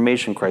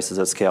misinformation crisis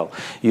at scale.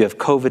 You have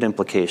COVID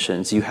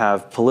implications, you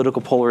have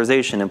political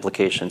polarization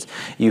implications,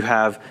 you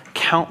have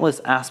countless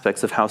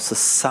aspects of how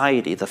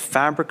society, the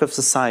fabric of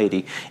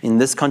society in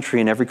this country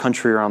and every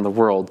country around the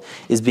world,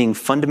 is being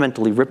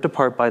fundamentally ripped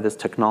apart by this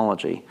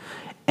technology.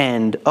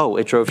 And,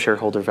 it drove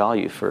shareholder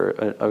value for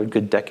a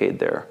good decade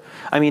there.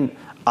 I mean,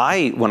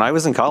 when I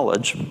was in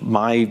college,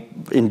 my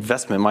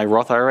investment, my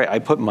Roth IRA, I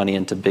put money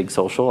into big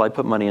social. I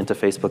put money into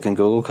Facebook and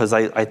Google because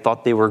I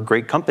thought they were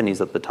great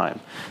companies at the time.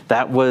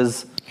 That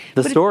was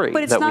the story.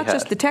 But it's not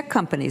just the tech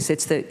companies.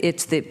 It's all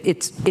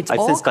companies.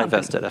 I've since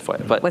divested,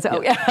 FYI. But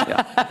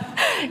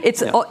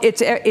it's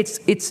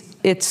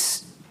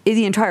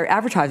the entire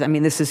advertising. I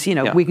mean, this is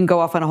we can go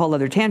off on a whole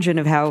other tangent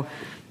of how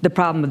the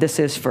problem with this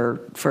is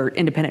for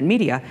independent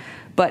media.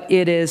 But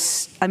it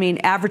is, I mean,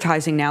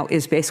 advertising now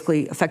is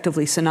basically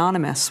effectively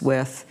synonymous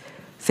with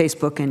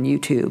Facebook and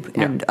YouTube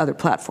and other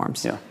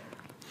platforms. Yeah.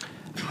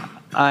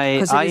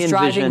 Because it is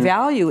driving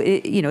value.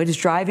 It is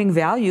driving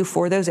value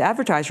for those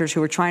advertisers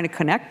who are trying to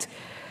connect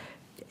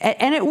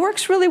And it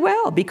works really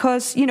well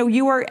because,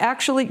 you are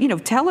actually,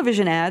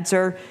 television ads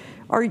are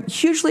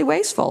hugely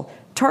wasteful.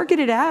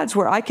 Targeted ads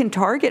where I can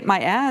target my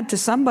ad to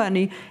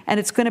somebody and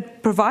it's going to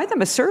provide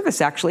them a service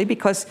actually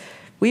because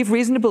we have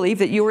reason to believe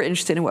that you are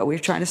interested in what we're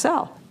trying to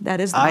sell.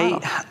 That is the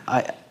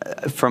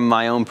model. From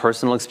my own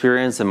personal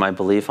experience and my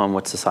belief on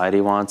what society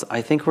wants,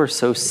 I think we're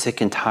so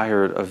sick and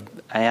tired of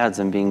ads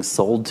and being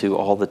sold to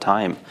all the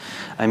time.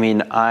 I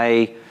mean,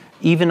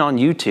 even on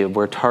YouTube,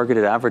 where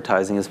targeted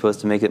advertising is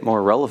supposed to make it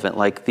more relevant,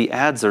 like the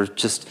ads are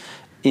just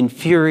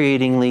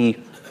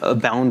infuriatingly a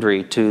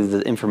boundary to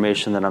the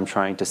information that I'm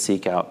trying to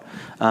seek out.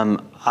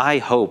 I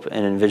hope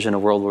and envision a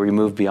world where we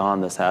move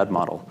beyond this ad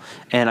model.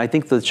 And I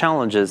think the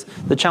challenge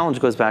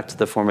goes back to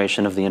the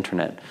formation of the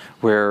internet,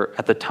 where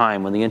at the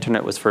time when the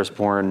internet was first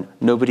born,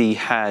 nobody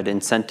had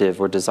incentive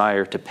or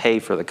desire to pay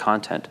for the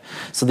content.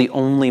 So the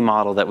only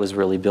model that was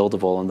really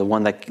buildable and the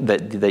one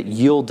that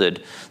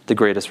yielded the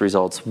greatest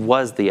results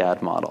was the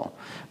ad model.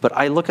 But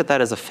I look at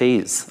that as a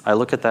phase. I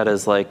look at that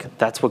as like,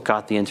 that's what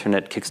got the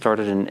internet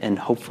kickstarted, and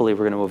hopefully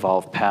we're going to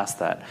evolve past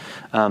that.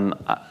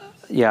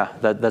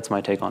 That's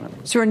my take on it.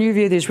 So in your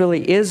view,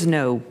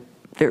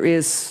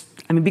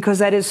 because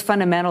that is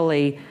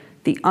fundamentally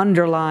the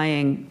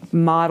underlying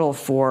model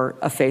for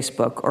a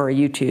Facebook or a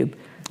YouTube.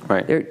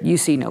 Right. You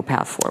see no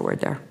path forward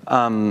there.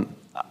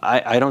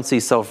 I don't see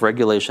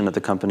self-regulation at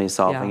the company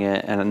solving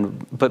it,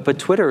 but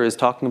Twitter is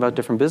talking about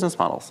different business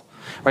models,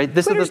 right?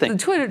 This is the thing.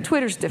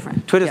 Twitter's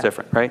different. Twitter's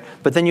different, right?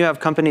 But then you have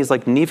companies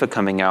like Niva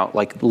coming out,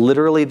 like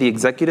literally the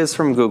executives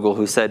from Google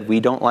who said, we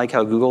don't like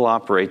how Google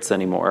operates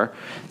anymore.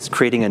 It's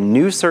creating a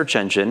new search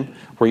engine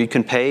where you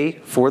can pay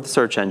for the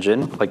search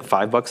engine, like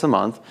 $5 a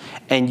month,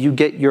 and you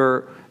get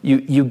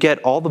you get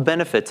all the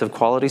benefits of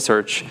quality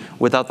search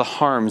without the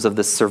harms of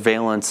this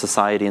surveillance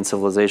society and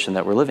civilization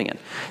that we're living in.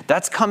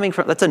 That's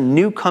a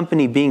new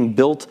company being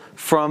built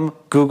from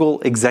Google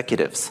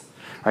executives.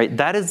 Right?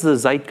 That is the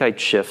zeitgeist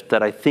shift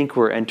that I think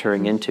we're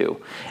entering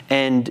into.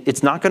 And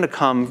it's not going to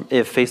come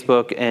if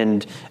Facebook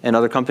and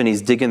other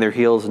companies dig in their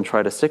heels and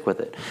try to stick with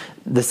it.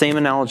 The same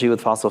analogy with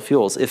fossil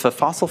fuels. If a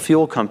fossil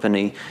fuel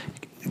company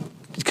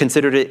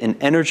considered it an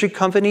energy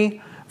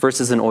company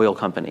versus an oil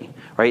company,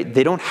 right?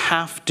 They don't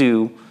have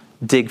to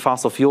dig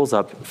fossil fuels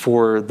up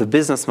for the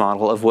business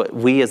model of what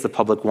we as the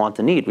public want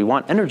and need. We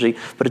want energy,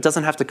 but it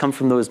doesn't have to come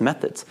from those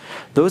methods.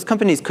 Those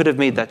companies could have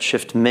made that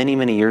shift many,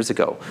 many years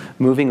ago,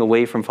 moving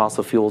away from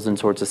fossil fuels and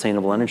towards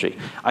sustainable energy.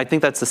 I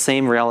think that's the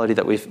same reality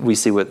that we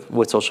see with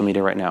social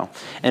media right now.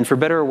 And for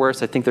better or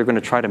worse, I think they're going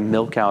to try to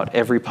milk out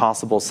every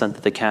possible cent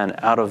that they can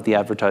out of the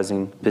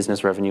advertising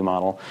business revenue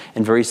model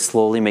and very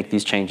slowly make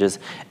these changes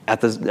at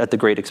the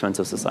great expense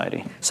of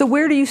society. So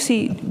where do you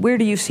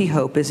see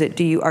hope? Is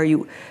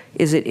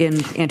it in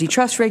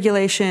antitrust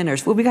regulation, or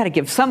we got to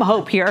give some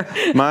hope here?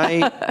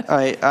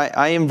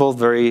 I am both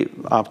very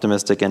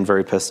optimistic and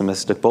very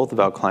pessimistic, both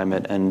about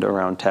climate and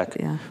around tech.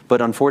 Yeah.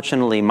 But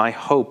unfortunately, my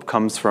hope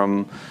comes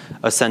from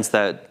a sense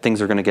that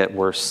things are going to get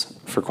worse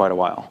for quite a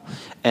while,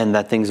 and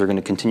that things are going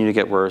to continue to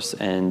get worse,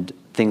 and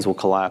things will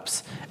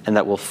collapse, and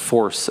that will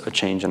force a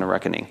change and a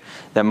reckoning.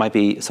 That might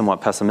be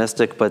somewhat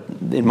pessimistic, but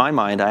in my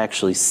mind, I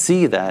actually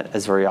see that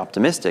as very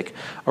optimistic.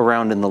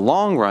 Around in the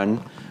long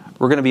run,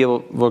 we're going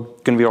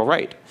to be all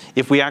right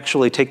if we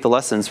actually take the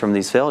lessons from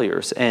these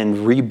failures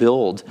and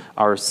rebuild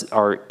our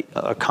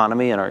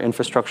economy and our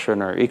infrastructure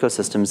and our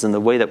ecosystems in the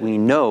way that we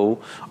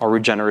know are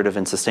regenerative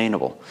and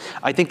sustainable.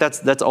 I think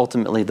that's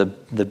ultimately the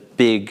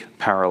big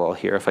parallel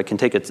here. If I can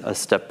take a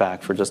step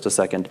back for just a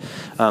second,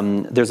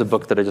 there's a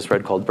book that I just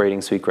read called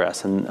Braiding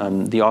Sweetgrass,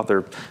 and the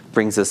author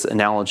brings this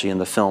analogy in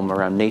the film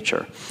around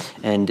nature.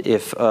 And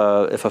if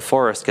a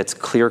forest gets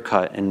clear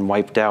cut and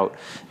wiped out,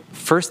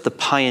 first, the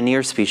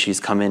pioneer species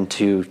come in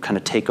to kind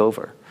of take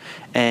over.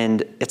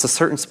 And it's a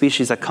certain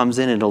species that comes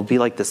in and it'll be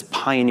like this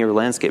pioneer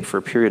landscape for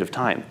a period of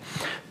time.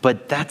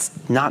 But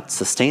that's not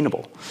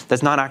sustainable.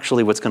 That's not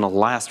actually what's going to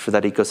last for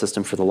that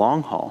ecosystem for the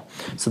long haul.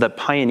 So that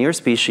pioneer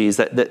species,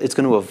 that it's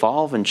going to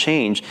evolve and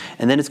change,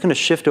 and then it's going to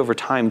shift over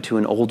time to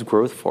an old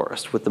growth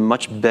forest with a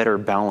much better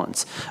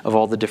balance of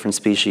all the different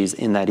species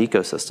in that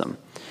ecosystem.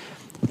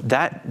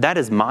 That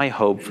is my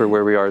hope for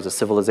where we are as a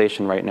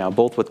civilization right now,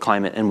 both with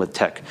climate and with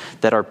tech,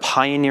 that our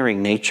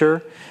pioneering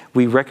nature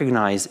we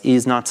recognize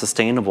is not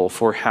sustainable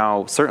for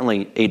how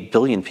certainly 8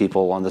 billion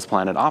people on this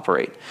planet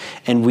operate.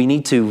 And we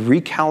need to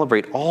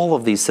recalibrate all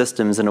of these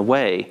systems in a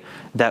way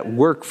that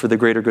work for the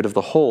greater good of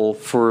the whole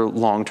for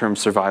long-term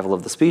survival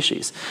of the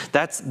species.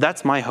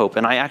 That's my hope,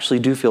 and I actually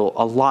do feel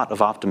a lot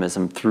of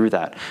optimism through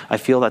that. I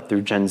feel that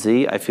through Gen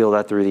Z, I feel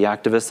that through the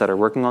activists that are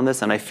working on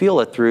this, and I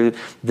feel it through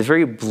the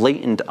very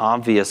blatant,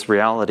 obvious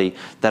reality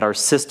that our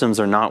systems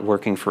are not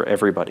working for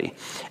everybody.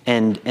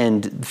 And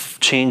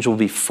change will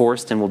be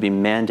forced and will be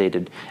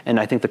mandated, and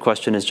I think the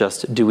question is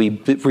just, do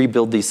we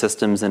rebuild these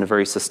systems in a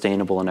very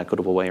sustainable and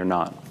equitable way or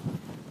not?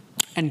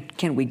 And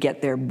can we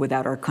get there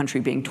without our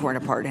country being torn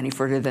apart any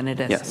further than it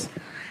is? Yes.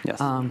 Yes,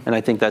 and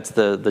I think that's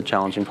the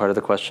challenging part of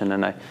the question,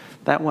 and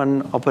that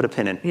one I'll put a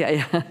pin in.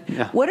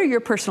 Yeah. What are your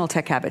personal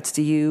tech habits?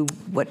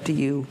 What do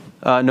you?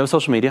 No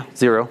social media,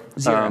 zero.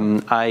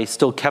 I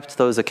still kept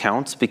those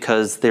accounts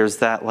because there's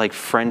that like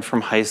friend from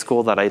high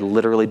school that I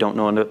literally don't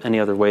know any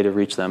other way to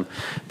reach them.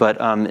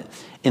 But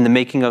in the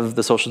making of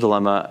The Social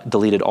Dilemma,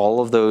 deleted all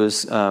of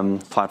those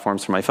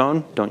platforms from my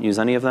phone, don't use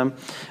any of them.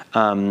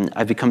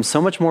 I've become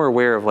so much more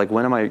aware of like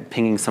when am I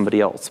pinging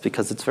somebody else,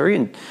 because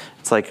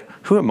it's like,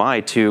 who am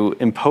I to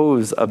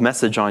impose a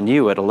message on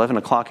you at 11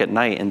 o'clock at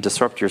night and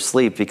disrupt your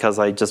sleep because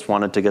I just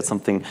wanted to get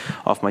something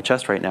off my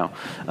chest right now?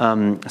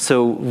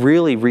 So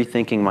really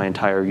rethinking my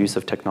entire use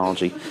of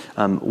technology.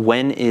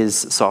 When is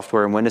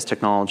software and when is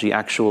technology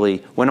actually,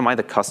 when am I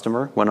the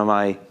customer? When am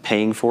I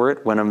paying for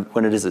it?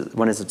 When is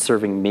it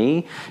serving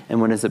me?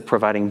 And when is it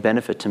providing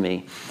benefit to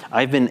me?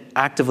 I've been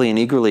actively and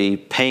eagerly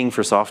paying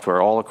for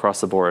software all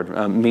across the board,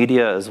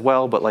 media as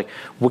well, but like,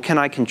 what can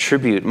I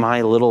contribute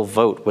my little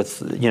vote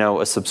with,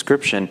 a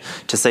subscription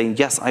to say,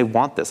 yes, I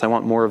want this. I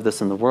want more of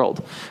this in the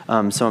world.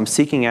 So I'm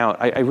seeking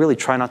out, I really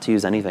try not to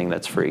use anything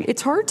that's free.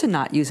 It's hard to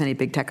not use any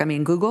big tech. I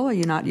mean, Google, are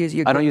you not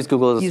using? I don't use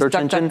Google as a search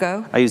engine.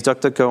 DuckDuckGo? I use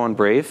DuckDuckGo on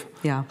Brave.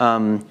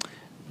 Yeah.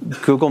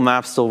 Google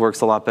Maps still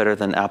works a lot better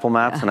than Apple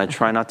Maps, and I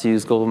try not to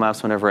use Google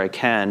Maps whenever I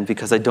can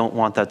because I don't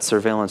want that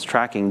surveillance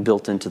tracking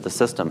built into the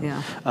system.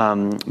 Yeah.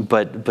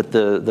 But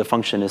the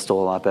function is still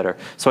a lot better.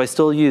 So I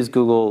still use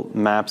Google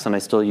Maps and I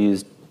still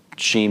use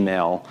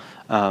Gmail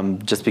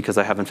just because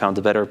I haven't found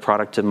a better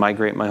product to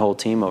migrate my whole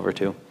team over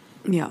to.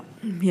 Yeah,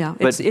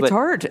 it's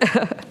hard.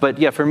 But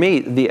yeah, for me,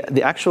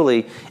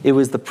 it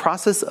was the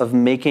process of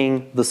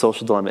making The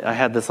Social Dilemma. I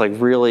had this like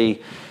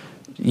really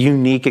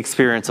unique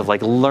experience of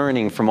like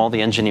learning from all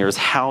the engineers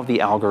how the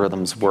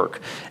algorithms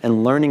work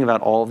and learning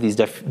about all of these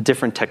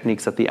different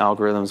techniques that the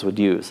algorithms would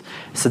use.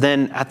 So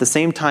then at the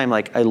same time,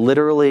 like I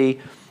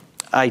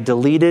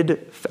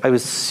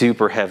was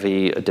super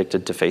heavy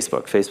addicted to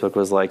Facebook. Facebook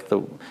was like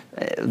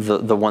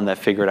the one that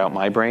figured out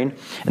my brain.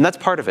 And that's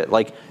part of it.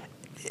 Like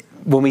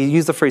when we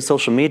use the phrase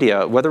social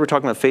media, whether we're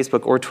talking about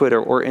Facebook or Twitter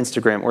or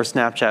Instagram or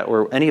Snapchat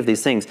or any of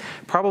these things,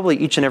 probably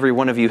each and every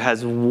one of you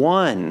has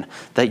one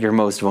that you're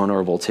most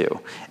vulnerable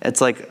to.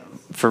 It's like,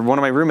 for one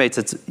of my roommates,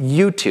 it's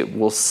YouTube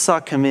will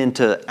suck him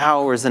into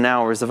hours and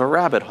hours of a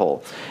rabbit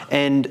hole.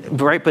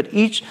 But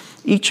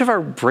each of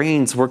our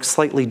brains works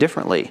slightly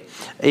differently.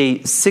 A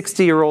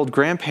 60-year-old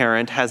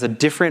grandparent has a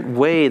different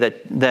way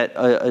that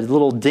a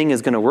little ding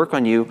is going to work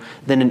on you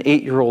than an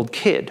 8-year-old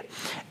kid.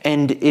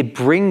 And it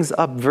brings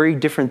up very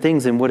different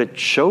things in what it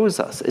shows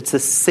us. It's the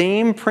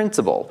same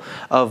principle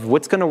of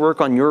what's going to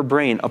work on your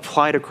brain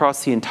applied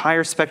across the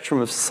entire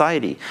spectrum of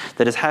society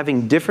that is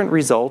having different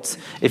results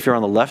if you're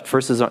on the left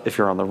versus if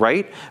you're on the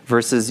right,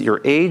 versus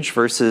your age,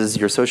 versus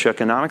your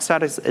socioeconomic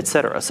status, et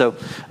cetera. So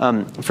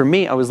for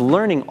me, I was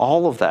learning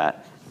all of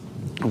that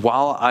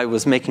while I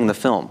was making the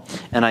film.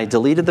 And I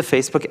deleted the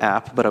Facebook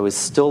app, but I was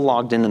still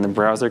logged in the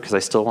browser because I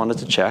still wanted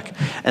to check.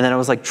 And then I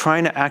was like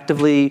trying to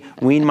actively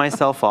wean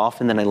myself off,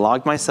 and then I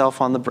logged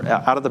myself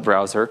out of the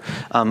browser.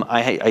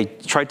 I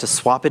tried to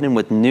swap it in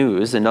with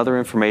news and other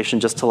information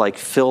just to like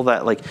fill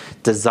that like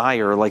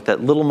desire, like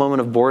that little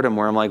moment of boredom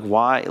where I'm like,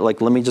 why?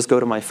 Like, let me just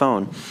go to my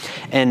phone.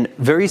 And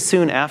very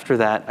soon after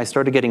that, I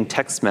started getting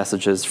text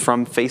messages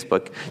from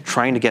Facebook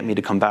trying to get me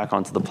to come back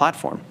onto the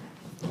platform.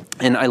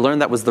 And I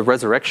learned that was the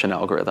resurrection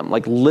algorithm.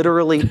 Like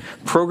literally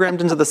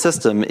programmed into the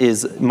system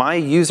is my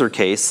user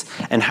case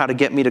and how to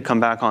get me to come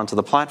back onto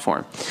the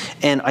platform.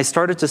 And I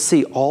started to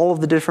see all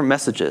of the different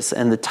messages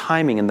and the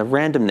timing and the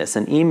randomness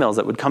and emails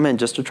that would come in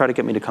just to try to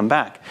get me to come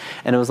back.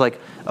 And it was like,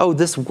 oh,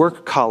 this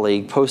work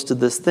colleague posted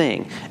this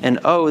thing. And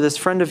oh, this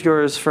friend of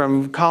yours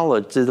from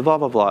college did the blah,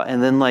 blah, blah.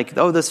 And then like,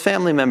 oh, this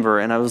family member.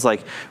 And I was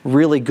like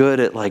really good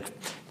at like,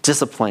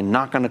 discipline,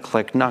 not going to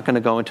click, not going to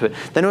go into it.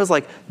 Then it was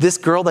like, this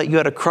girl that you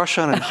had a crush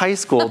on in high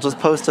school just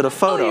posted a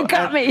photo. Oh, you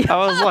got me. I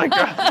was like,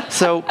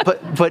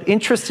 but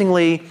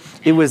interestingly,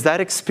 it was that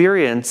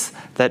experience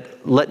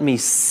that let me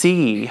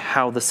see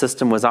how the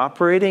system was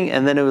operating.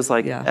 And then it was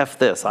like, F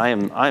this,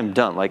 I'm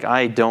done. Like,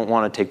 I don't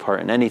want to take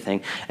part in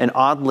anything. And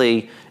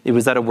oddly, it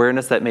was that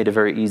awareness that made it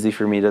very easy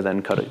for me to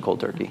then cut it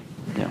cold turkey.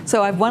 Yeah.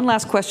 So I have one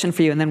last question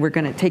for you, and then we're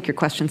going to take your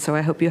questions, so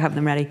I hope you have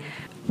them ready.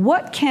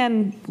 What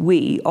can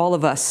we, all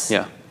of us,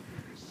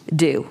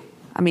 do?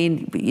 I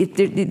mean,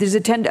 there's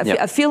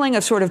a feeling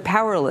of sort of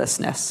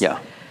powerlessness. Yeah.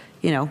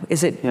 You know,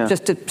 is it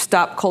just to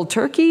stop cold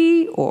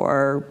turkey,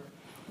 or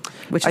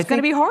which is going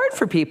to be hard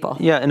for people?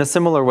 Yeah, in a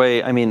similar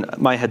way, I mean,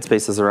 my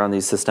headspace is around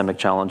these systemic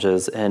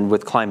challenges, and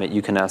with climate,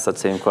 you can ask that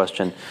same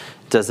question.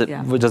 Does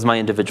my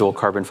individual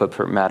carbon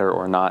footprint matter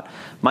or not?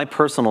 My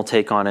personal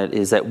take on it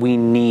is that we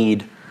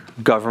need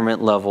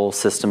government level,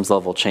 systems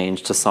level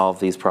change to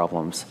solve these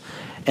problems.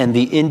 And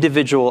the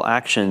individual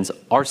actions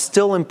are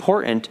still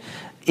important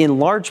in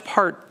large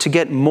part to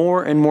get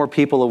more and more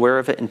people aware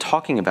of it and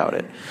talking about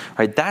it,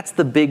 right? That's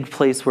the big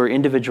place where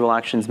individual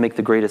actions make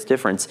the greatest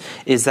difference,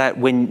 is that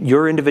when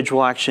your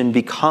individual action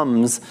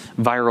becomes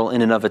viral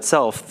in and of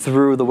itself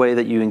through the way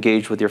that you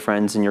engage with your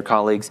friends and your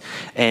colleagues.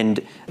 And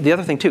the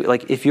other thing too,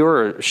 like if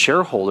you're a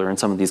shareholder in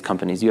some of these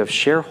companies, you have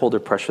shareholder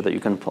pressure that you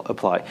can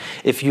apply.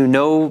 If you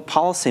know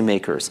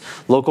policymakers,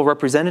 local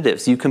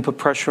representatives, you can put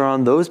pressure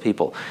on those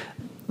people.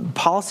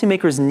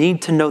 Policymakers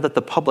need to know that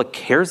the public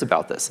cares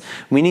about this.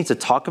 We need to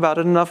talk about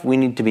it enough. We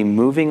need to be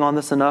moving on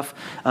this enough.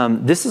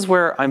 This is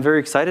where I'm very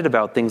excited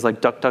about things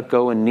like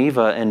DuckDuckGo and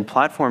Neeva and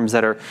platforms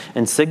that are,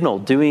 and Signal,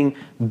 doing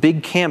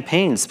big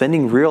campaigns,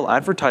 spending real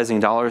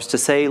advertising dollars to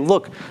say,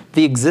 look,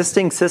 the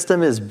existing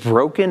system is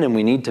broken and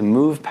we need to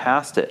move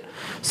past it.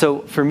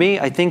 So for me,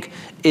 I think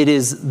it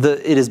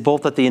is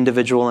both at the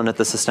individual and at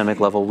the systemic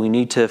level. We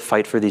need to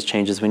fight for these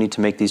changes. We need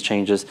to make these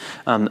changes.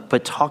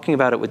 But talking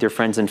about it with your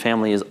friends and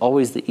family is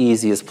always the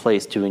easiest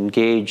place to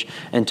engage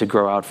and to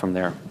grow out from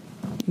there.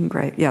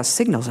 Great. Yeah,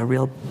 Signal's a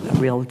real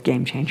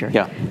game changer.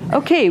 Yeah.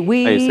 Okay,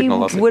 we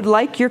would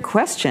like your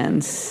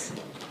questions.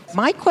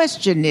 My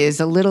question is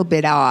a little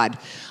bit odd.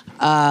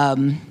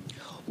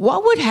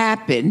 What would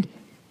happen,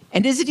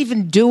 and is it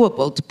even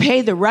doable, to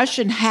pay the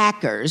Russian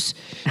hackers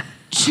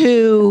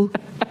to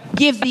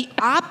give the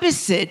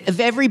opposite of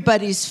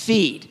everybody's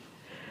feed?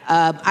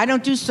 I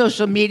don't do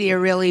social media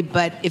really,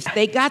 but if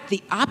they got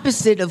the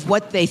opposite of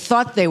what they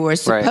thought they were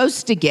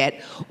supposed to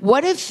get,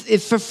 what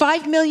if for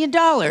 $5 million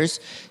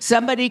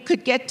somebody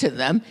could get to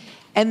them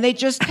and they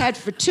just had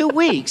for 2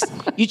 weeks,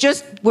 you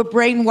just were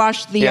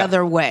brainwashed the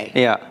other way?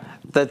 Yeah.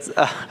 That's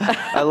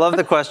I love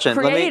the question.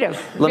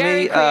 Creative.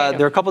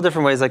 There are a couple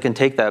different ways I can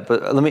take that,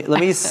 but let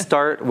me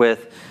start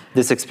with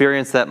this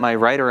experience that my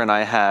writer and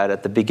I had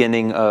at the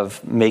beginning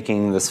of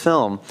making this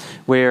film,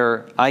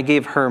 where I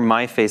gave her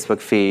my Facebook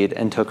feed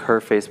and took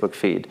her Facebook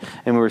feed,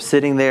 and we were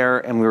sitting there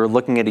and we were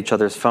looking at each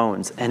other's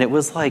phones, and it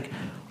was like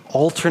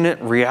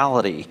alternate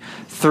reality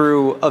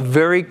through a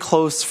very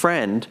close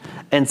friend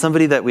and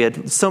somebody that we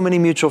had so many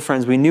mutual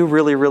friends we knew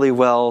really, really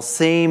well,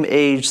 same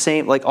age,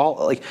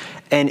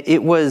 and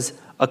it was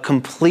a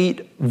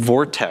complete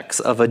vortex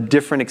of a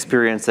different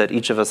experience that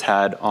each of us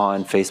had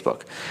on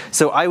Facebook.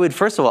 So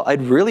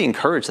I'd really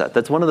encourage that.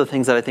 That's one of the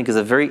things that I think is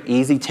a very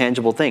easy,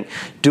 tangible thing.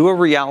 Do a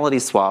reality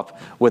swap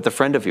with a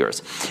friend of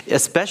yours,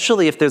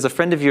 especially if there's a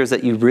friend of yours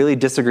that you really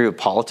disagree with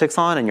politics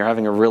on and you're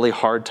having a really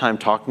hard time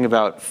talking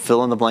about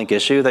fill-in-the-blank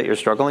issue that you're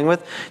struggling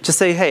with. Just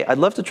say, hey, I'd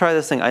love to try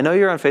this thing. I know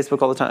you're on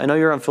Facebook all the time. I know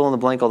you're on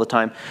fill-in-the-blank all the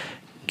time.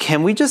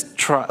 Can we just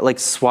try,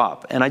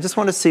 swap? And I just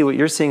want to see what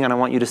you're seeing and I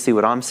want you to see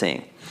what I'm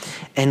seeing.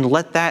 And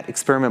let that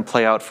experiment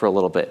play out for a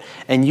little bit.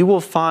 And you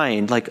will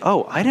find,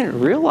 oh, I didn't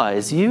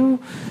realize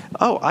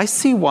I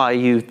see why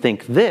you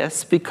think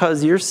this,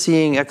 because you're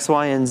seeing X,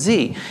 Y, and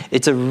Z.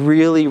 It's a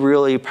really,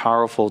 really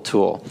powerful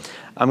tool.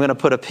 I'm going to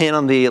put a pin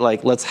on the,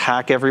 let's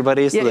hack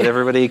everybody so that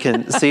everybody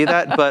can see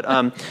that. But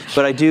I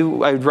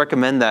would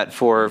recommend that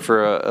for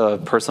a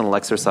personal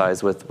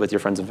exercise with your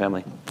friends and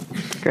family.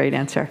 Great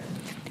answer.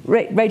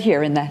 Right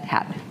here in the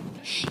hat.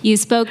 You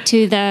spoke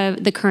to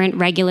the current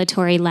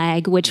regulatory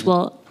lag, which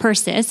will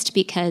persist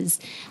because,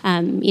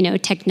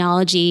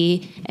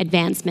 technology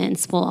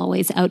advancements will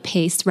always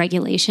outpace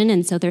regulation,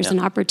 and so there's an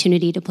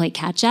opportunity to play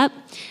catch up.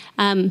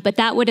 But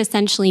that would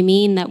essentially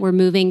mean that we're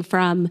moving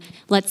from,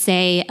 let's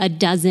say, a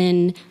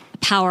dozen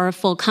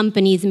powerful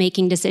companies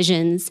making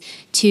decisions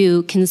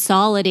to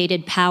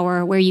consolidated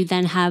power, where you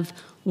then have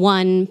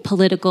one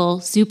political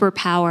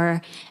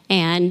superpower,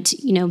 and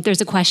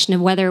there's a question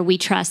of whether we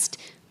trust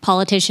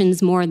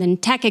politicians more than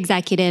tech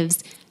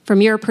executives.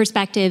 From your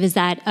perspective, is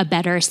that a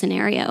better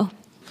scenario?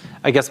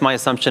 I guess my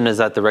assumption is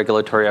that the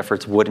regulatory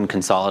efforts wouldn't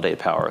consolidate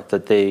power,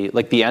 that they,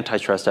 the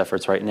antitrust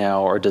efforts right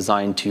now, are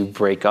designed to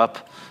break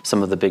up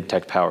some of the big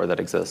tech power that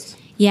exists.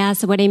 Yeah,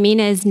 so what I mean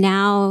is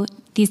now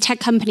these tech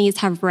companies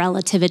have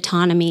relative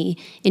autonomy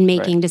in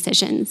making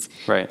decisions.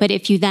 Right. But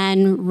if you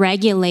then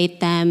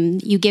regulate them,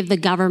 you give the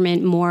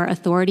government more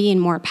authority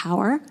and more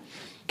power.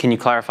 Can you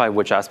clarify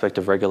which aspect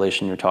of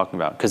regulation you're talking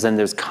about? Because then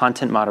there's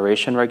content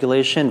moderation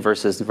regulation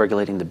versus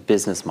regulating the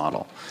business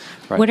model.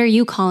 Right? What are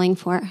you calling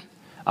for?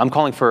 I'm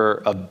calling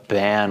for a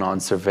ban on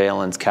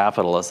surveillance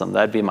capitalism.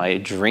 That'd be my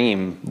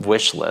dream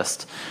wish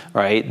list,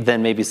 right?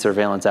 Then maybe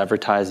surveillance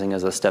advertising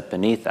is a step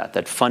beneath that.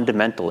 That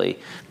fundamentally,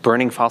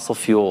 burning fossil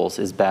fuels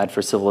is bad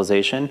for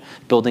civilization.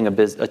 Building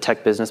a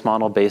tech business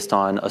model based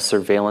on a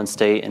surveillance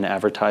state and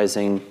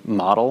advertising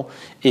model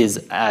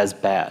is as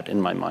bad in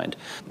my mind.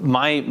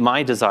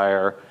 My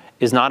desire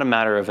is not a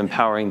matter of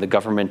empowering the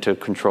government to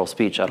control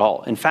speech at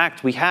all. In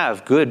fact, we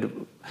have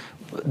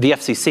the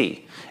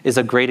FCC is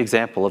a great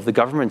example of the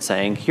government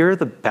saying, here are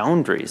the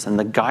boundaries and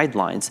the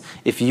guidelines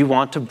if you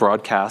want to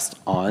broadcast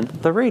on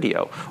the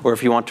radio or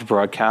if you want to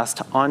broadcast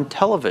on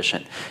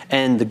television.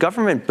 And the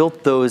government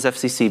built those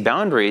FCC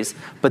boundaries,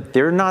 but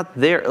they're not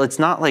there. It's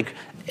not like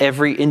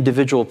every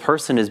individual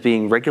person is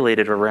being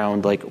regulated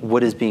around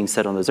what is being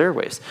said on those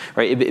airwaves,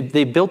 right?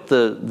 They built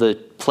the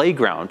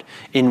playground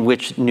in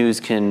which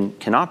news can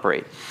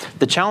operate.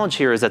 The challenge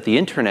here is that the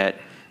internet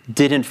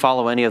didn't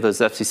follow any of those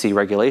FCC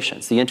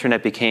regulations. The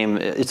internet became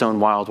its own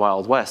wild,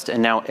 wild west,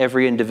 and now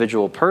every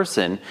individual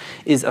person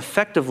is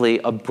effectively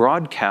a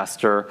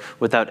broadcaster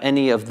without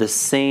any of the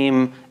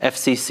same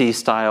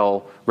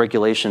FCC-style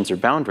regulations or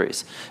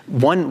boundaries.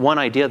 One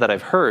idea that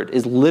I've heard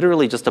is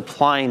literally just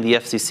applying the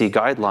FCC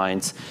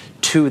guidelines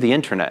to the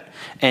internet.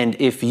 And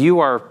if you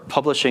are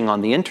publishing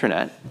on the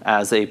internet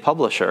as a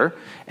publisher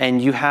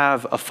and you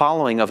have a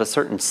following of a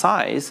certain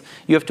size,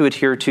 you have to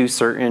adhere to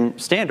certain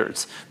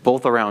standards,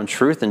 both around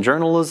truth and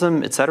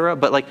journalism, et cetera.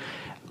 But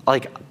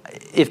like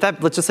if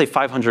that, let's just say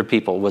 500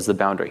 people was the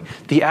boundary,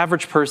 the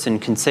average person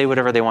can say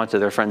whatever they want to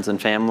their friends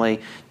and family.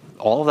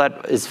 All of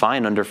that is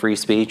fine under free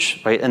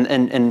speech, right?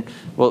 And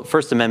well,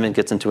 First Amendment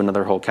gets into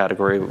another whole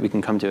category we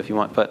can come to if you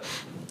want. But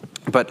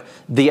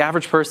the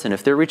average person,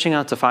 if they're reaching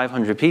out to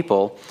 500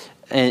 people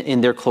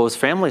in their close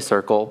family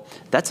circle,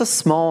 that's a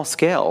small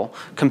scale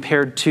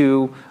compared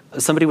to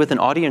somebody with an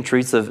audience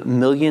reach of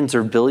millions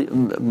or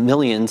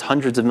millions,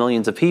 hundreds of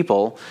millions of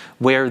people,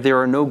 where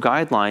there are no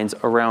guidelines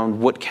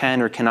around what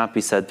can or cannot be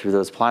said through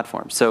those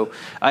platforms. So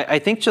I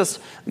think just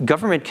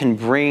government can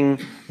bring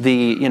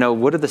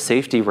what are the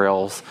safety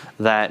rails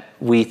that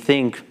we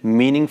think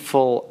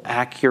meaningful,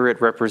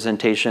 accurate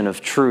representation of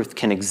truth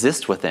can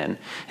exist within,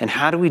 and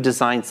how do we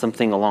design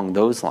something along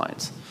those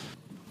lines?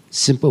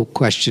 Simple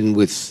question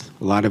with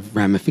a lot of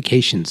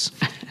ramifications.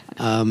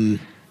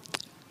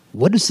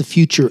 What is the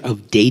future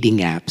of dating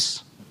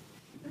apps?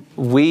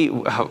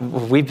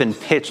 We've been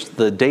pitched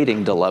the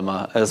dating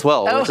dilemma as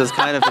well, which is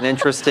kind of an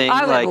interesting.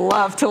 I would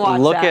love to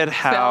watch look that at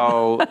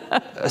how.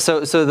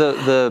 So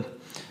the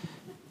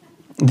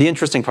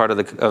interesting part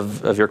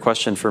of your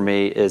question for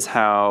me is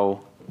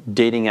how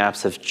dating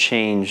apps have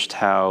changed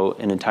how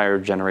an entire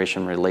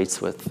generation relates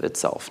with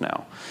itself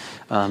now.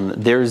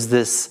 There's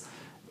this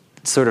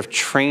sort of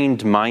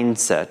trained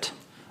mindset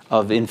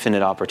of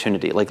infinite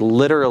opportunity, like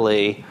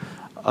literally.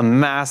 A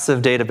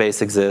massive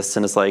database exists,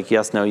 and it's like,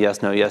 yes, no,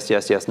 yes, no, yes,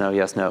 yes, yes, no,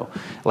 yes, no.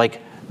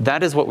 Like,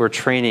 that is what we're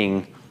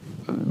training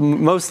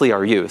mostly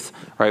our youth,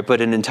 right?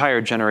 But an entire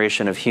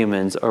generation of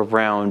humans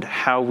around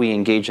how we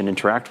engage and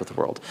interact with the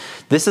world.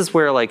 This is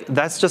where,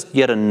 that's just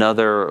yet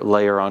another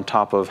layer on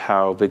top of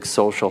how big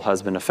social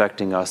has been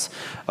affecting us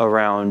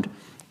around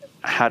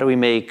how do we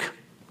make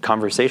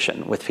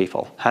conversation with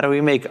people? How do we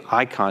make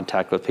eye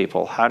contact with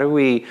people? How do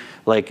we,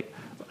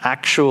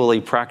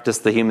 actually practice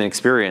the human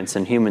experience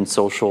in human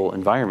social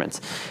environments?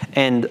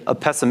 And a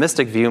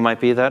pessimistic view might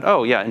be that,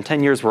 oh yeah, in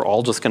 10 years we're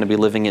all just going to be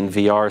living in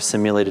VR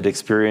simulated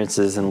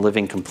experiences and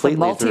living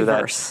completely through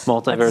that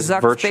multiverse,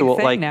 virtual,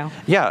 now.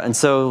 Yeah, and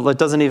so it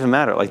doesn't even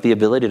matter. The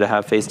ability to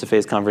have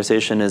face-to-face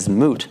conversation is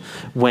moot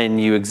when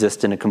you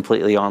exist in a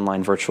completely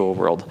online virtual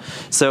world.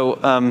 So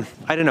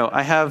I don't know.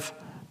 I have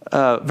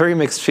very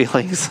mixed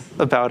feelings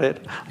about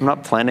it. I'm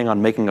not planning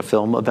on making a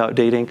film about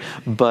dating,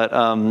 but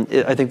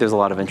I think there's a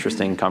lot of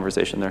interesting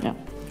conversation there. Yeah.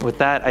 With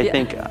that, I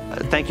think,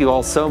 thank you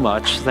all so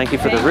much. Thank you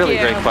for the really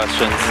great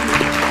questions.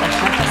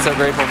 I'm so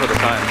grateful for the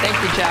time.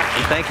 Thank you, Jeff.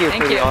 And thank you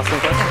for the awesome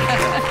questions.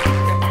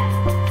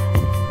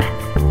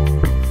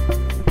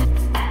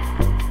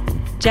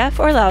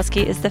 Jeff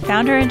Orlowski is the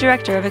founder and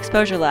director of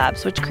Exposure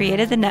Labs, which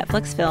created the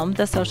Netflix film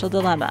The Social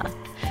Dilemma.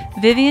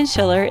 Vivian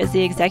Schiller is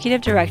the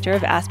executive director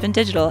of Aspen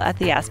Digital at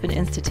the Aspen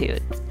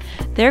Institute.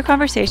 Their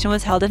conversation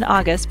was held in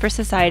August for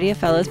Society of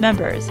Fellows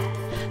members.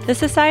 The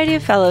Society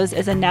of Fellows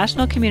is a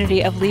national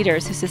community of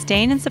leaders who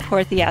sustain and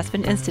support the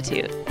Aspen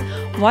Institute.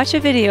 Watch a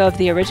video of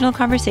the original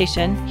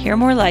conversation, hear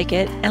more like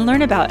it, and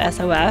learn about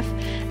SOF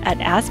at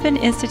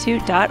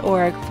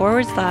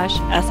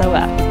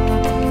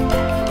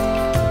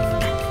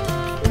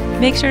aspeninstitute.org/SOF.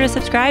 Make sure to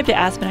subscribe to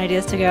Aspen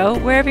Ideas to Go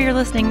wherever you're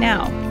listening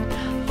now.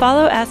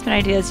 Follow Aspen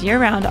Ideas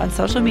year-round on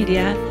social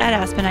media at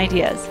Aspen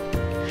Ideas.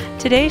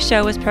 Today's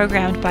show was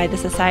programmed by the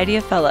Society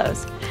of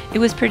Fellows. It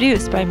was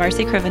produced by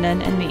Marcy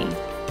Krivonen and me.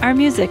 Our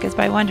music is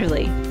by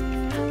Wonderly.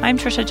 I'm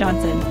Trisha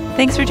Johnson.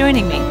 Thanks for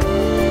joining me.